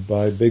invaded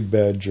by big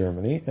bad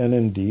Germany. And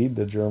indeed,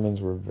 the Germans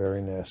were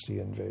very nasty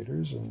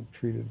invaders and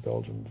treated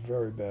Belgium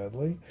very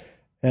badly.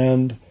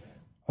 And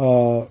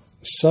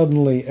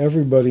suddenly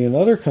everybody in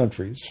other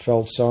countries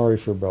felt sorry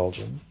for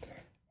Belgium.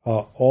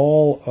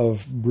 All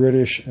of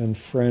British and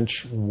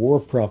French war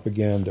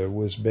propaganda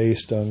was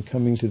based on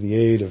coming to the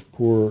aid of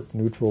poor,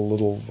 neutral,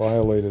 little,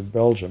 violated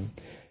Belgium.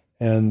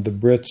 And the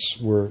Brits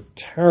were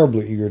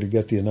terribly eager to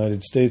get the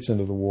United States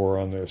into the war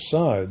on their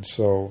side.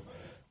 So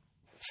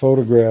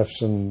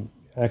photographs and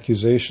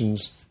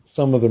accusations,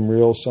 some of them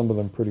real, some of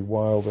them pretty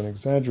wild and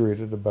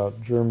exaggerated,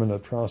 about German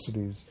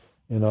atrocities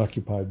in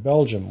occupied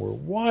Belgium were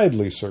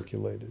widely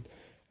circulated.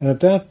 And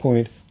at that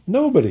point,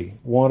 nobody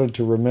wanted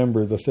to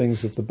remember the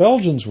things that the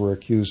Belgians were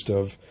accused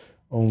of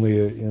only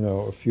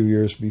a few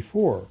years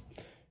before.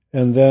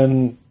 And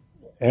then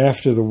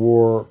after the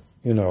war,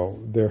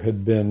 there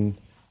had been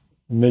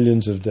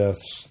millions of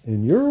deaths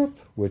in Europe,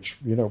 which,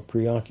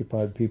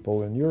 preoccupied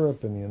people in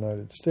Europe and the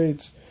United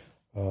States.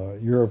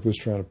 Europe was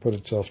trying to put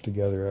itself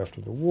together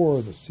after the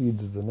war. The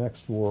seeds of the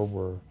next war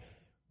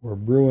were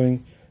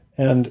brewing.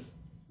 And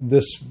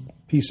this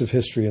piece of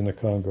history in the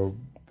Congo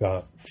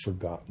got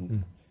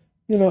forgotten.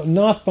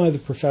 Not by the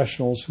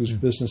professionals whose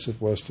business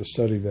it was to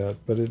study that,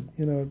 but it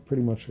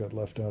pretty much got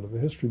left out of the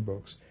history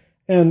books.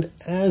 And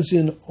as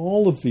in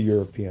all of the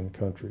European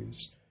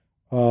countries,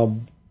 the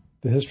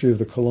history of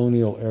the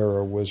colonial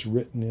era was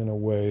written in a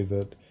way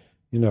that,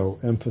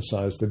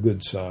 emphasized the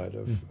good side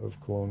of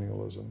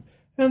colonialism.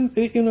 And,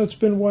 it's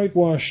been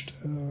whitewashed.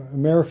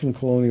 American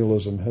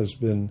colonialism has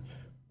been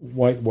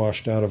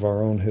whitewashed out of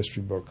our own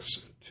history books,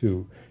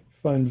 too. You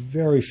find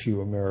very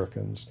few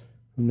Americans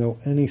who know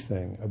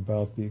anything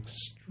about the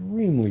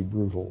extremely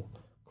brutal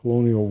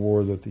colonial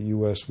war that the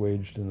U.S.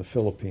 waged in the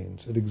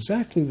Philippines at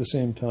exactly the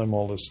same time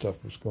all this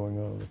stuff was going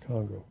on in the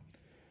Congo.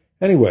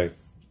 Anyway,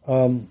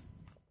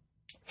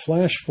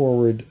 flash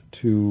forward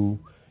to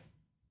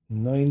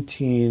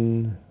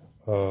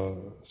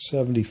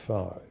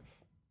 1975.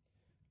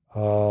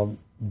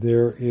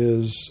 There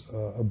is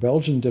a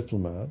Belgian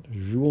diplomat,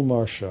 Jules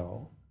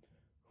Marchal,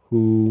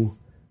 who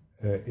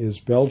is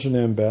Belgian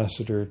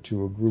ambassador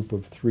to a group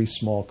of 3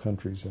 small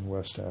countries in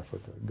West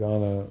Africa,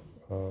 Ghana,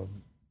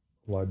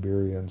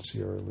 Liberia, and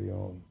Sierra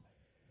Leone.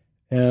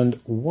 And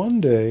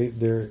one day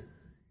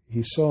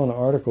he saw an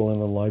article in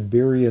a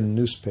Liberian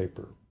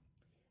newspaper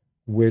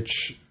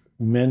which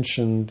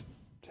mentioned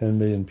 10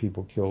 million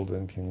people killed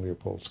in King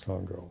Leopold's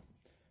Congo.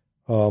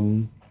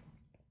 And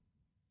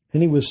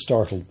he was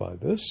startled by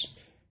this,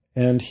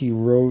 and he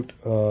wrote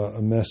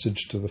a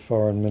message to the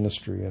foreign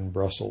ministry in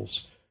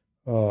Brussels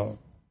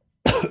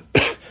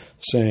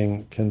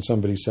saying, can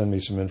somebody send me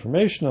some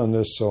information on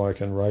this so I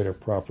can write a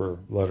proper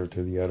letter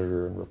to the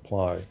editor and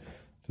reply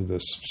to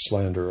this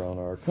slander on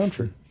our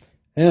country?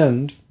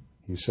 And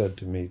he said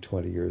to me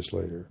 20 years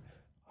later,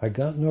 I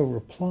got no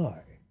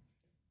reply.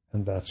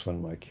 And that's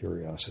when my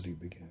curiosity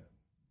began.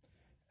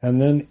 And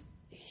then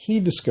he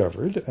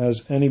discovered,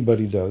 as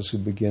anybody does who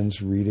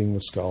begins reading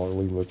the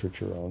scholarly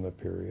literature on the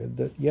period,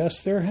 that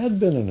yes, there had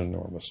been an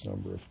enormous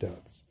number of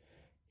deaths.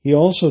 He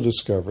also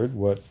discovered,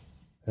 what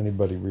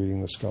anybody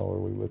reading the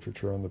scholarly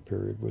literature on the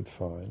period would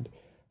find,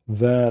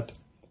 that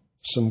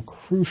some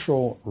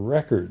crucial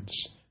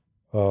records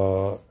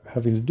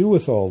having to do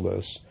with all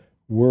this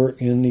were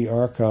in the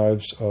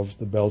archives of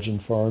the Belgian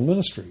Foreign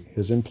Ministry,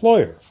 his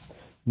employer,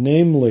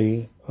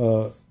 namely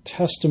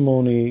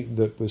testimony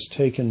that was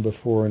taken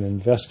before an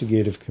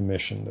investigative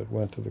commission that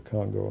went to the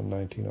Congo in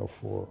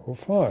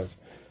 1904-05.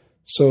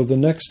 So the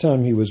next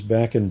time he was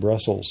back in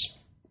Brussels,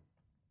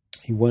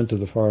 he went to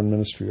the Foreign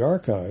Ministry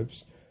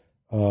archives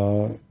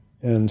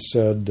and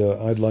said,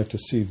 I'd like to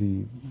see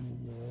the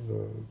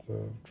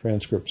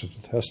transcripts of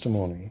the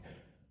testimony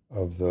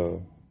of the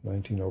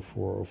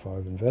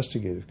 1904-05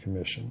 investigative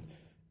commission.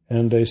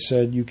 And they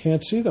said, you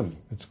can't see them.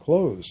 It's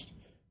closed.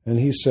 And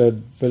he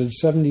said, but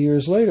it's 70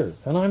 years later,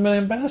 and I'm an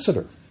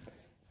ambassador.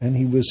 And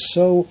he was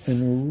so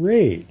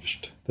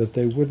enraged that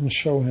they wouldn't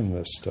show him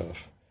this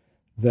stuff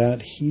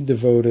that he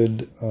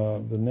devoted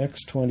the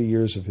next 20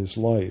 years of his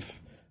life,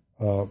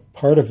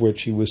 part of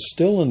which he was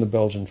still in the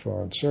Belgian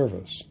Foreign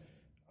Service,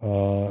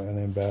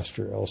 an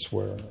ambassador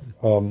elsewhere,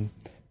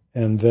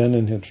 and then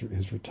in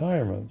his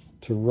retirement,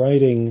 to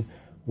writing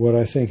what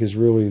I think is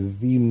really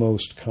the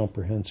most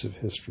comprehensive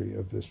history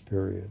of this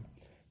period.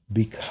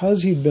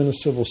 Because he'd been a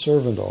civil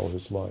servant all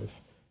his life,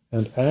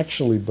 and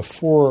actually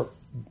before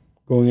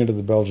going into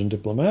the Belgian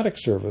diplomatic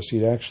service,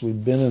 he'd actually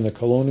been in the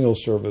colonial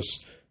service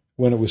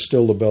when it was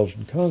still the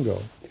Belgian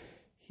Congo.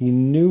 He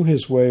knew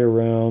his way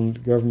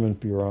around government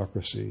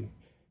bureaucracy.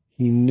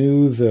 He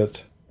knew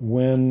that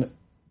when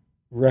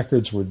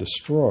records were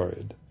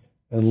destroyed,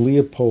 and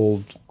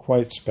Leopold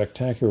quite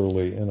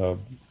spectacularly in a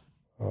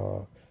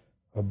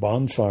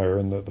bonfire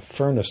in the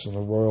furnace in the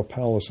Royal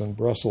Palace in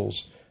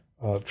Brussels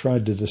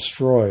tried to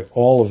destroy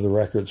all of the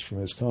records from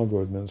his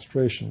Congo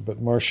administration.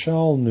 But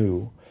Marchal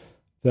knew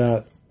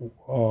that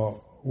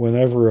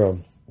whenever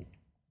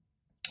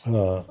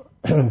a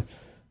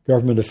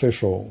government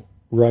official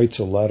writes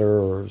a letter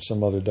or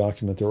some other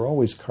document, there are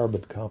always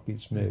carbon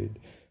copies made.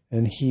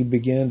 And he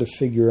began to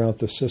figure out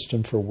the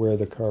system for where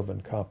the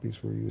carbon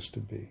copies were used to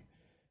be.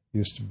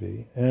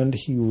 And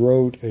he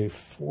wrote a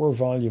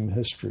 4-volume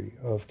history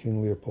of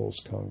King Leopold's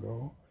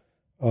Congo,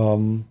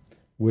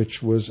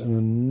 which was an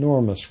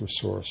enormous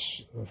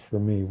resource for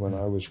me when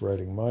I was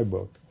writing my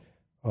book.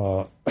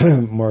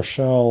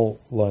 Marchal,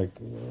 like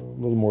a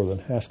little more than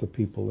half the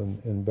people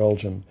in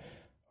Belgium,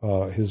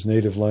 his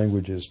native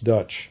language is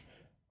Dutch,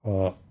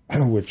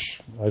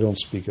 which I don't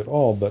speak at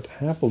all, but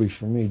happily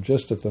for me,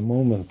 just at the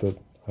moment that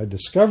I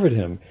discovered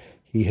him,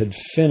 he had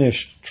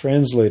finished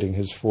translating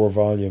his 4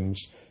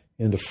 volumes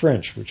into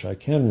French, which I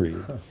can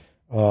read.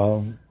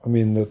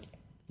 The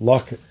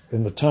luck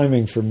and the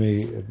timing for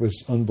me, it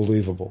was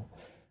unbelievable.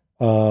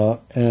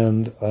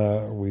 And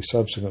we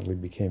subsequently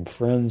became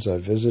friends. I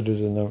visited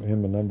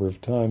him a number of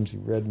times. He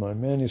read my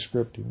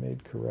manuscript. He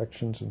made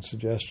corrections and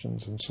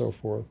suggestions and so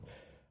forth.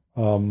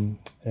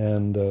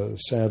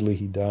 Sadly,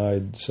 he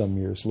died some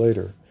years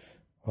later.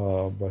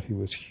 But he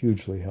was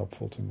hugely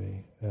helpful to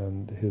me.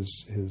 And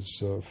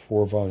his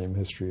 4-volume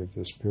history of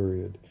this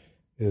period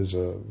is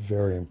a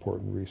very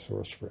important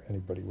resource for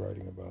anybody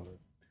writing about it.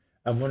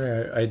 I'm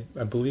wondering,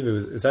 I believe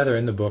it's either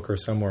in the book or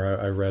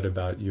somewhere I read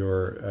about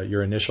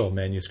your initial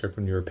manuscript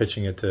when you were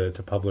pitching it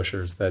to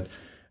publishers, that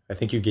I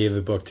think you gave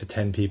the book to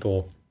 10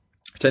 people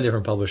 10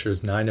 different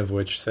publishers, 9 of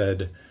which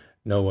said,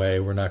 no way,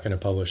 we're not going to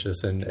publish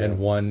this, and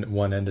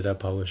one ended up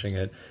publishing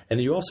it.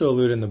 And you also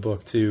allude in the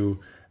book to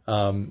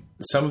some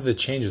of the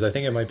changes. I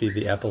think it might be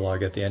the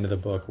epilogue at the end of the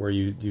book where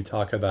you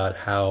talk about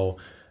how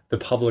the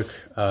public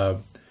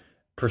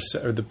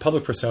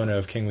persona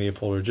of King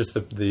Leopold, or just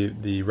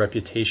the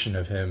reputation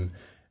of him,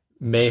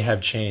 may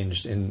have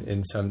changed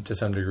to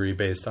some degree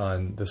based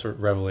on the sort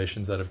of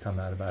revelations that have come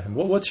out about him.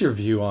 What's your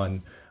view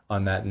on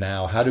that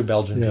now? How do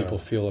Belgian people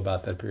feel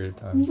about that period of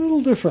time? A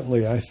little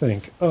differently, I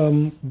think.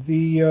 My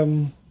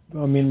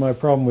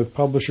problem with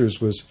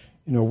publishers was,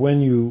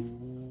 when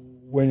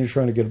you're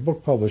trying to get a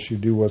book published, you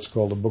do what's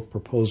called a book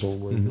proposal,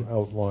 where you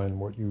outline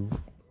what you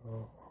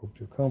hope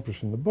to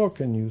accomplish in the book,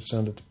 and you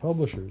send it to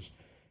publishers.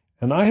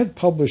 And I had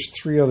published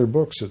 3 other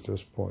books at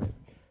this point.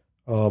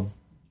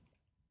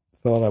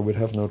 Thought I would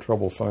have no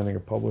trouble finding a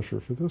publisher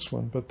for this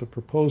one, but the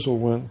proposal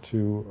went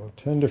to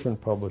 10 different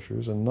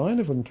publishers, and 9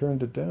 of them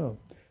turned it down.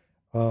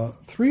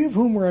 3 of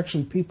whom were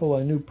actually people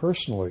I knew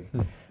personally,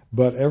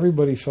 but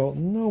everybody felt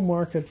no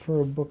market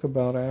for a book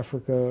about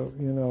Africa.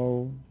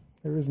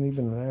 There isn't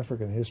even an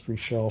African history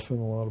shelf in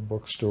a lot of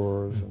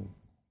bookstores. And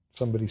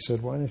somebody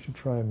said, why don't you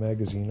try a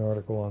magazine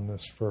article on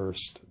this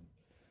first? And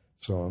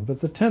so on. But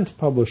the 10th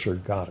publisher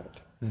got it.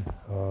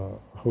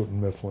 Houghton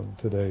Mifflin,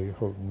 today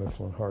Houghton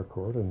Mifflin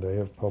Harcourt, and they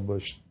have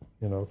published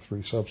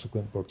 3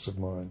 subsequent books of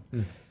mine.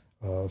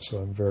 So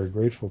I'm very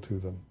grateful to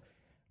them.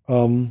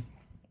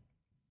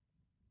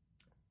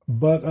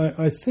 But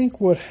I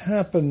think what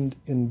happened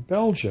in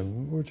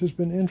Belgium, which has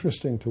been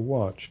interesting to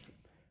watch,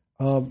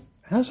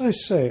 as I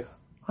say,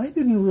 I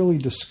didn't really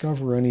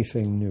discover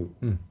anything new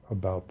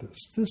about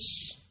this. This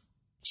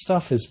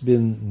stuff has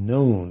been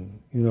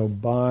known,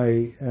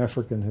 by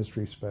African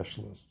history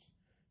specialists,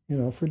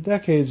 for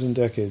decades and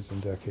decades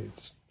and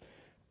decades.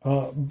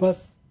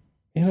 But,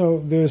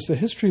 there's the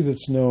history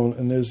that's known,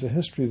 and there's the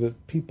history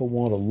that people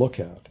want to look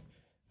at.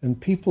 And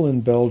people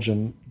in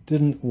Belgium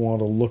didn't want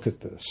to look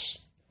at this.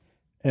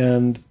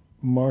 And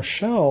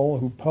Marchal,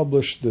 who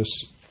published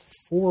this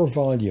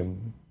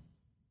 4-volume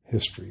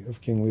history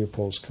of King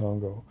Leopold's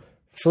Congo,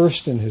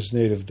 first in his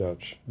native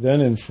Dutch, then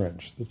in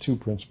French, the 2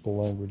 principal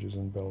languages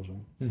in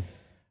Belgium,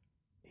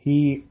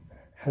 he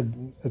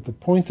had, at the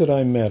point that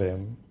I met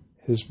him,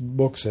 his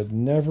books had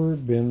never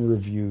been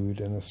reviewed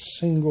in a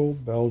single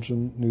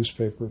Belgian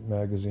newspaper,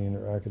 magazine,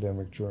 or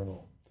academic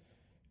journal.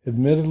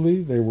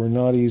 Admittedly, they were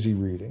not easy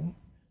reading,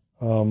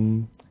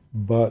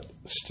 but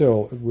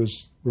still, it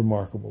was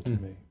remarkable to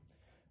me.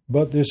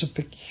 But there's a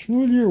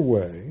peculiar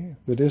way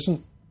that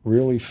isn't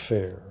really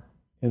fair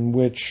in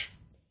which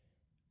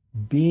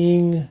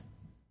being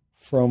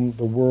from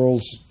the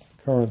world's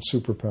current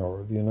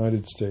superpower, the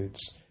United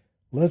States,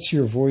 lets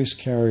your voice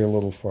carry a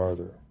little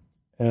farther.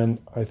 And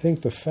I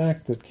think the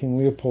fact that King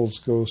Leopold's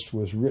Ghost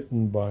was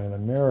written by an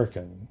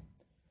American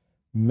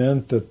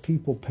meant that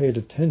people paid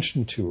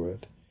attention to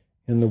it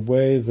in the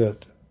way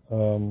that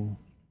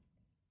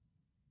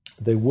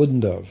they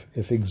wouldn't have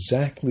if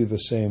exactly the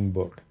same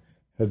book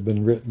had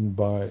been written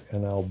by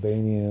an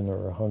Albanian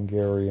or a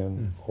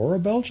Hungarian or a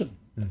Belgian.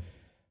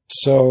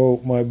 So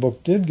my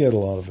book did get a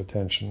lot of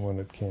attention when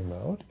it came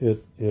out.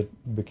 It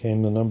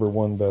became the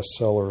 #1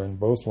 bestseller in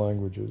both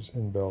languages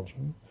in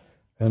Belgium.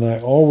 And I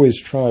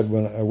always tried,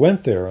 when I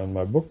went there on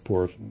my book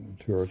tour,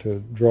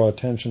 to draw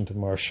attention to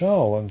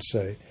Marchal and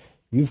say,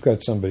 you've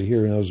got somebody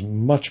here who knows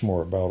much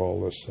more about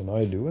all this than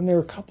I do. And there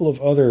are a couple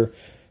of other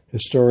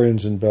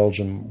historians in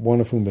Belgium,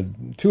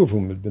 2 of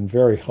whom had been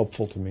very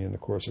helpful to me in the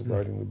course of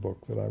writing the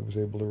book, that I was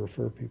able to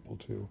refer people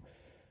to.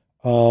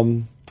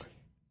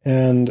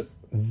 And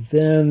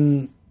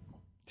then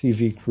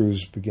TV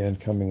crews began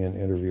coming in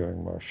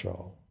interviewing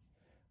Marchal.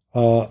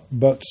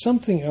 But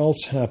something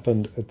else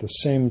happened at the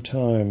same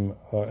time.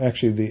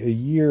 Actually, a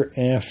year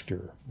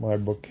after my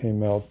book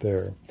came out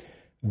there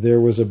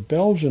was a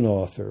Belgian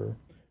author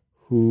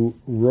who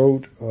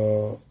wrote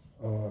an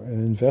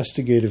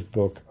investigative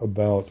book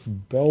about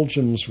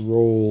Belgium's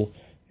role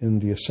in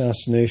the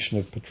assassination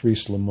of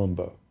Patrice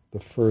Lumumba, the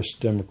first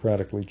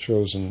democratically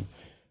chosen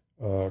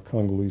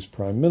Congolese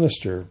prime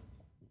minister,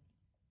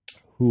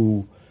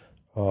 who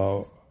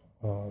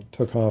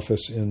took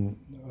office in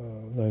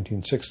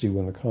 1960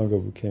 when the Congo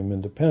became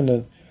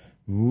independent,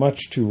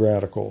 much too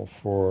radical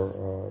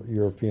for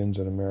Europeans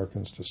and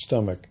Americans to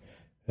stomach,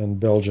 and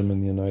Belgium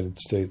and the United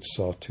States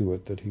saw to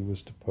it that he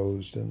was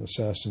deposed and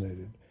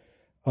assassinated.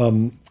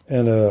 And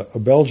a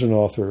Belgian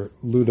author,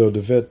 Ludo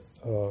de Witt,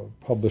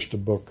 published a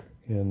book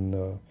in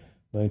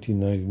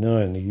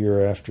 1999, a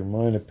year after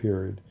mine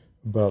appeared,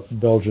 about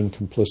Belgian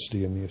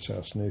complicity in the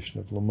assassination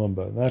of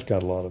Lumumba, and that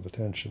got a lot of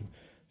attention.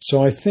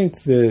 So I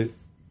think the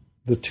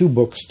 2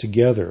 books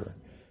together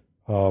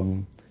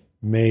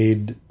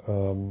made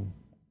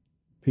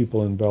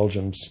people in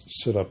Belgium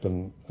sit up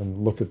and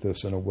look at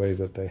this in a way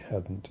that they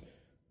hadn't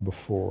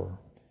before.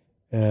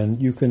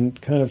 And you can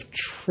kind of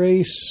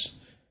trace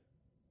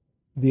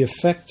the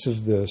effects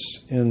of this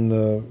in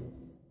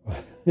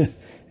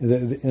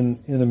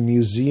in a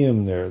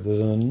museum there. There's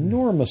an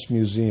enormous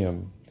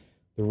museum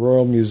the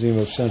Royal Museum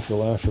of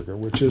Central Africa,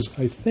 which is,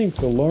 I think,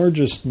 the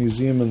largest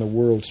museum in the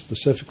world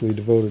specifically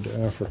devoted to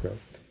Africa.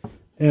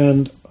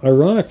 And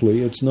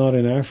ironically, it's not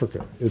in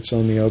Africa. It's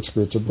on the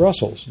outskirts of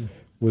Brussels.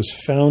 Was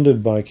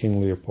founded by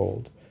King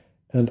Leopold.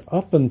 And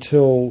up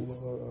until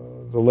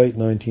the late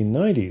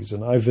 1990s,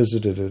 and I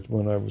visited it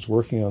when I was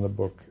working on the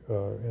book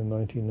in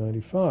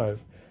 1995,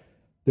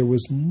 there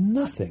was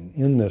nothing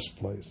in this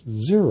place,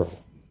 zero,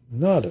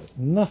 nada,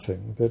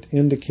 nothing that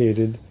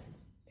indicated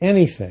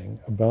anything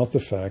about the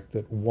fact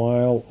that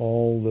while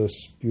all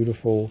this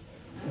beautiful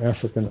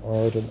African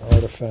art and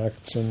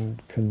artifacts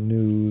and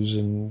canoes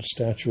and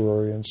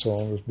statuary and so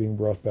on was being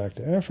brought back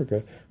to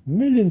Africa,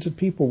 millions of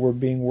people were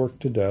being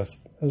worked to death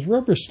as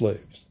rubber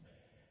slaves.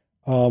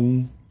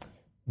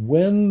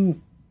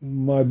 When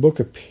my book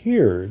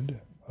appeared,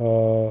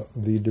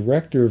 the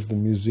director of the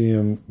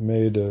museum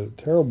made a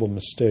terrible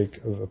mistake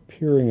of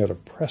appearing at a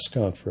press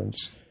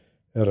conference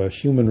at a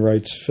human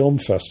rights film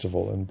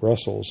festival in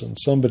Brussels, and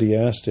somebody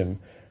asked him,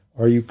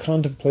 "Are you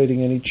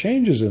contemplating any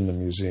changes in the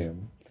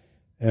museum?"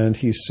 And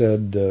he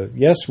said,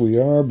 "Yes, we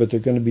are, but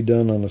they're going to be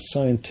done on a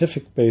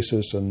scientific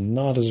basis and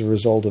not as a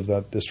result of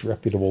that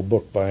disreputable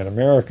book by an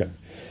American."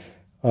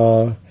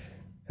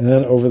 And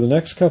then over the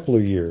next couple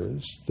of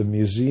years, the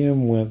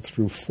museum went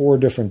through 4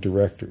 different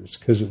directors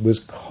because it was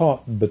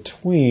caught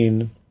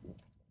between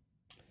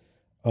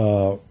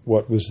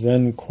what was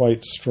then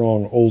quite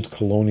strong old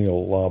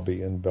colonial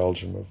lobby in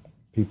Belgium of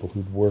people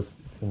who'd worked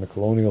in the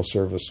colonial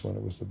service when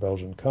it was the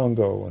Belgian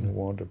Congo and who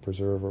wanted to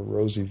preserve a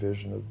rosy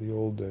vision of the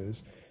old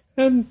days,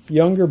 and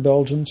younger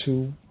Belgians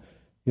who,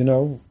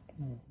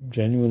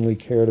 genuinely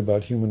cared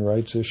about human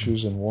rights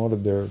issues and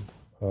wanted their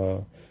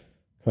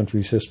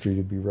country's history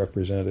to be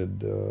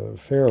represented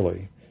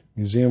fairly.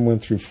 Museum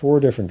went through 4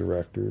 different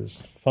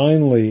directors,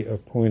 finally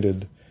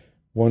appointed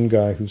one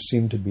guy who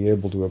seemed to be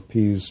able to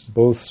appease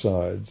both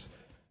sides,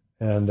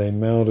 and they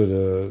mounted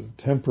a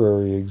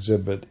temporary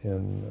exhibit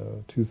in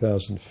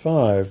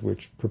 2005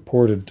 which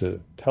purported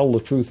to tell the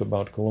truth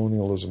about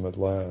colonialism at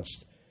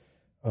last.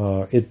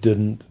 It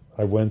didn't.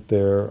 I went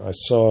there, I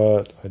saw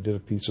it, I did a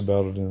piece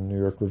about it in the New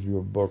York Review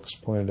of Books,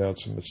 pointed out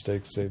some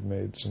mistakes they'd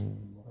made, some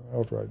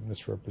outright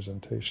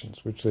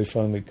misrepresentations, which they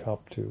finally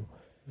copped to.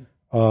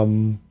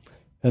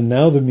 And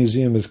now the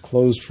museum is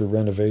closed for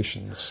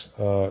renovations.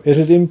 It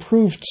had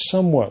improved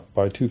somewhat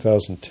by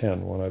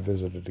 2010 when I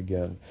visited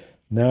again.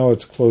 Now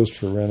it's closed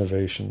for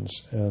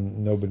renovations,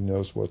 and nobody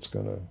knows what's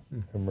going to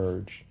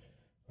emerge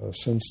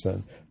since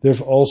then. There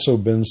have also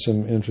been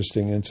some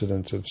interesting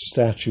incidents of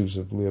statues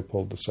of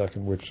Leopold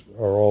II, which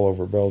are all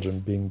over Belgium,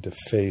 being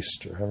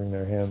defaced or having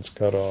their hands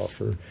cut off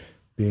or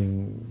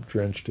being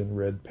drenched in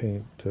red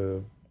paint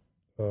to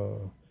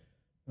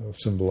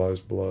symbolize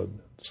blood and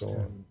so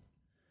on.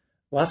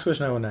 Last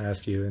question I want to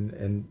ask you,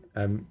 and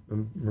I'm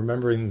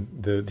remembering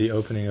the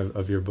opening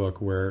of your book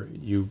where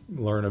you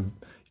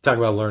talk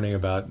about learning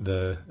about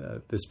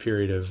this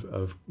period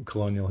of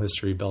colonial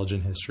history,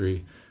 Belgian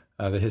history,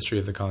 the history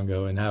of the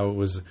Congo, and how it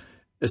was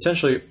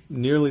essentially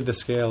nearly the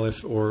scale,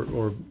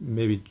 or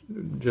maybe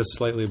just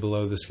slightly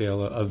below the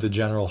scale of the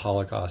general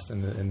Holocaust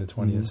in the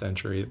 20th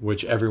century,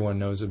 which everyone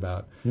knows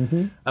about.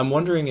 Mm-hmm. I'm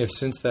wondering if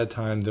since that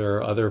time there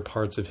are other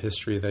parts of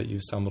history that you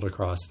stumbled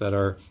across that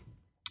are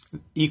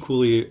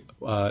equally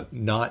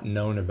not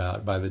known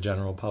about by the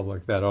general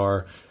public, that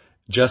are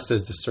just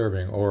as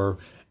disturbing, or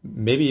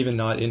maybe even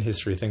not in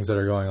history, things that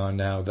are going on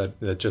now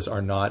that just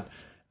are not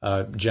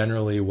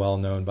generally well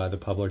known by the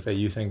public that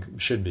you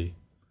think should be.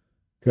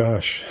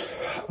 Gosh,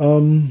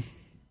 all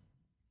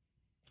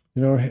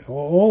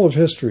of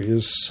history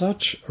is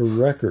such a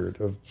record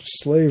of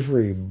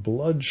slavery,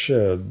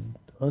 bloodshed,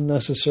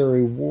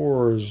 unnecessary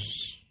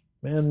wars,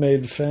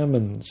 man-made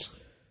famines.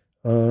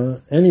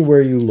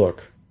 Anywhere you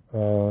look,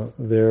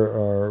 there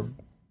are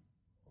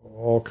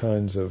all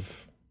kinds of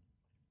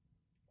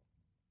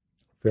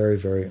very,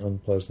 very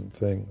unpleasant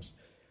things.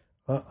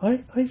 I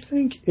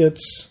think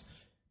it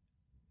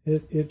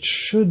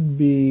should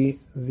be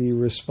the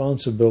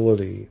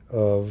responsibility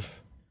of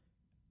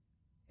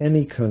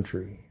any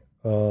country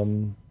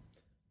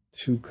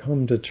to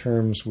come to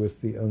terms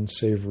with the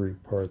unsavory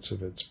parts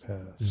of its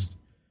past.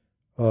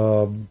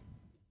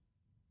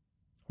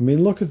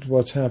 Look at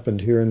what's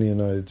happened here in the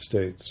United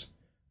States.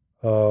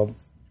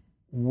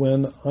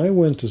 When I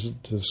went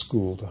to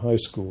school, to high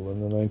school in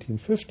the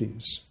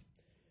 1950s,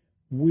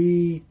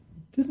 we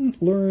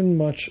didn't learn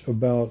much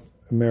about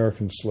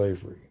American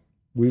slavery.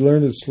 We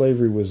learned that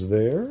slavery was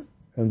there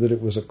and that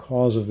it was a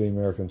cause of the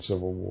American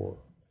Civil War,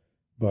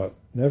 but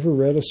never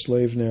read a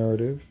slave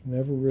narrative,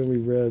 never really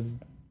read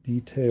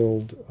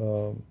detailed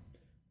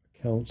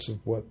accounts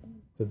of what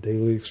the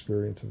daily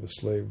experience of a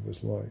slave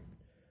was like.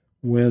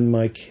 When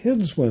my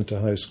kids went to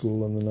high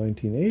school in the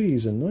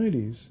 1980s and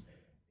 90s,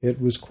 it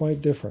was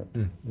quite different.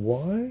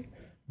 Why?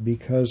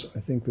 Because I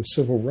think the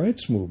civil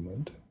rights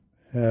movement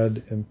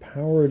had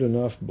empowered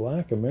enough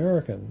black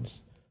Americans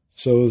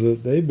so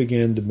that they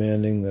began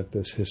demanding that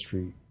this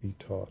history be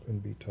taught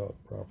and be taught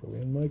properly.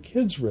 And my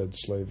kids read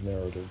slave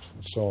narratives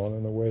and so on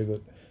in a way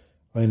that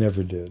I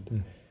never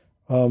did.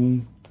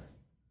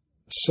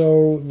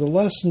 So the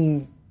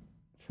lesson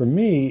for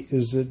me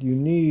is that you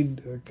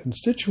need a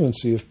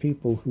constituency of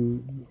people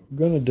who are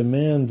going to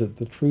demand that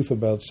the truth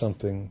about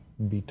something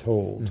be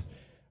told.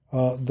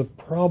 The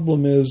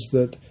problem is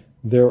that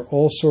there are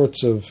all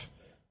sorts of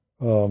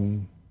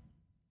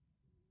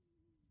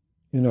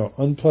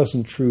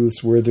unpleasant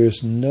truths where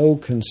there's no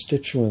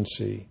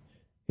constituency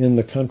in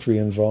the country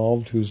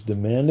involved who's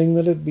demanding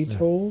that it be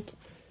told.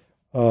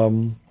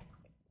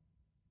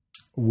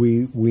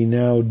 We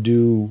now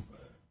do,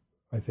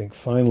 I think,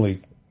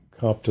 finally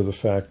cop to the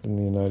fact in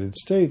the United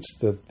States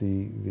that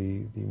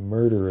the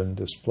murder and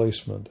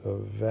displacement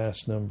of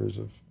vast numbers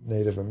of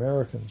Native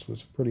Americans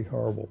was a pretty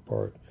horrible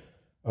part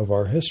of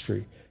our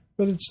history.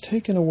 But it's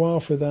taken a while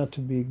for that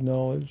to be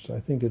acknowledged. I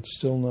think it's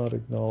still not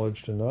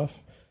acknowledged enough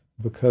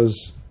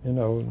because,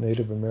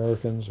 Native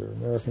Americans or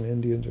American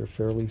Indians are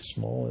fairly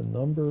small in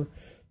number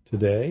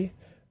today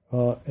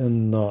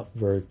and not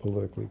very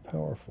politically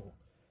powerful.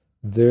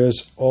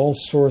 There's all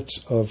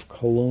sorts of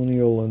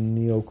colonial and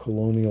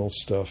neo-colonial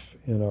stuff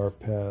in our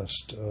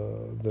past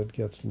that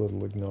gets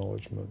little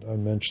acknowledgement. I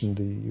mentioned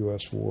the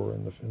U.S. war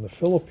in the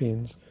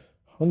Philippines.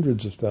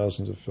 Hundreds of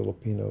thousands of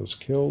Filipinos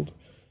killed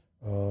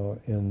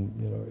in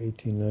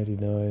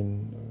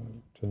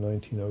 1899 to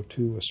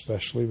 1902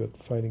 especially, but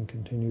fighting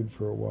continued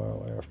for a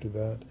while after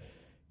that.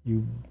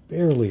 You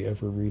barely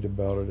ever read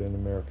about it in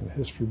American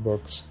history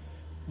books.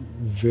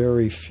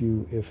 Very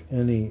few, if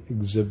any,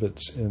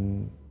 exhibits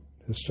in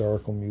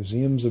historical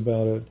museums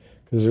about it,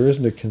 because there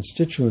isn't a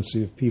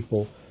constituency of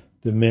people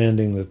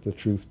demanding that the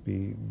truth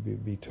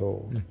be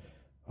told.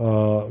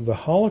 The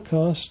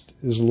Holocaust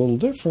is a little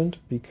different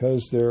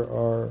because there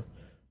are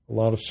a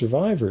lot of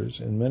survivors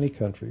in many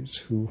countries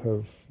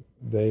who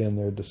they and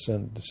their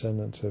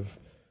descendants have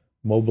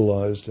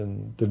mobilized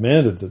and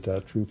demanded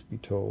that truth be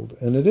told,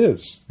 and it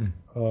is.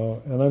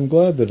 And I'm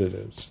glad that it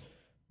is.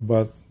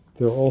 But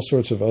there are all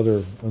sorts of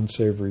other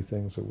unsavory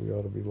things that we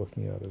ought to be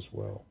looking at as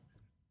well.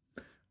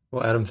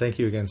 Well, Adam, thank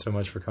you again so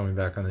much for coming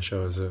back on the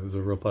show. It was a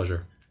real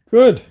pleasure.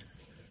 Good.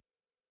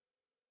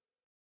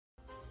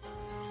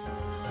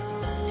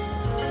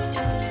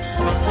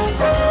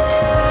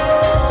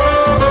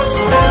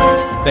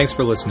 Thanks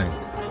for listening.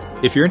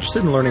 If you're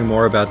interested in learning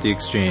more about The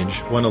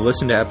Exchange, want to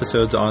listen to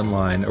episodes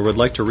online, or would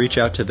like to reach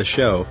out to the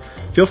show,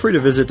 feel free to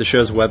visit the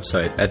show's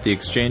website at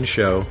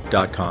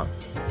theexchangeshow.com.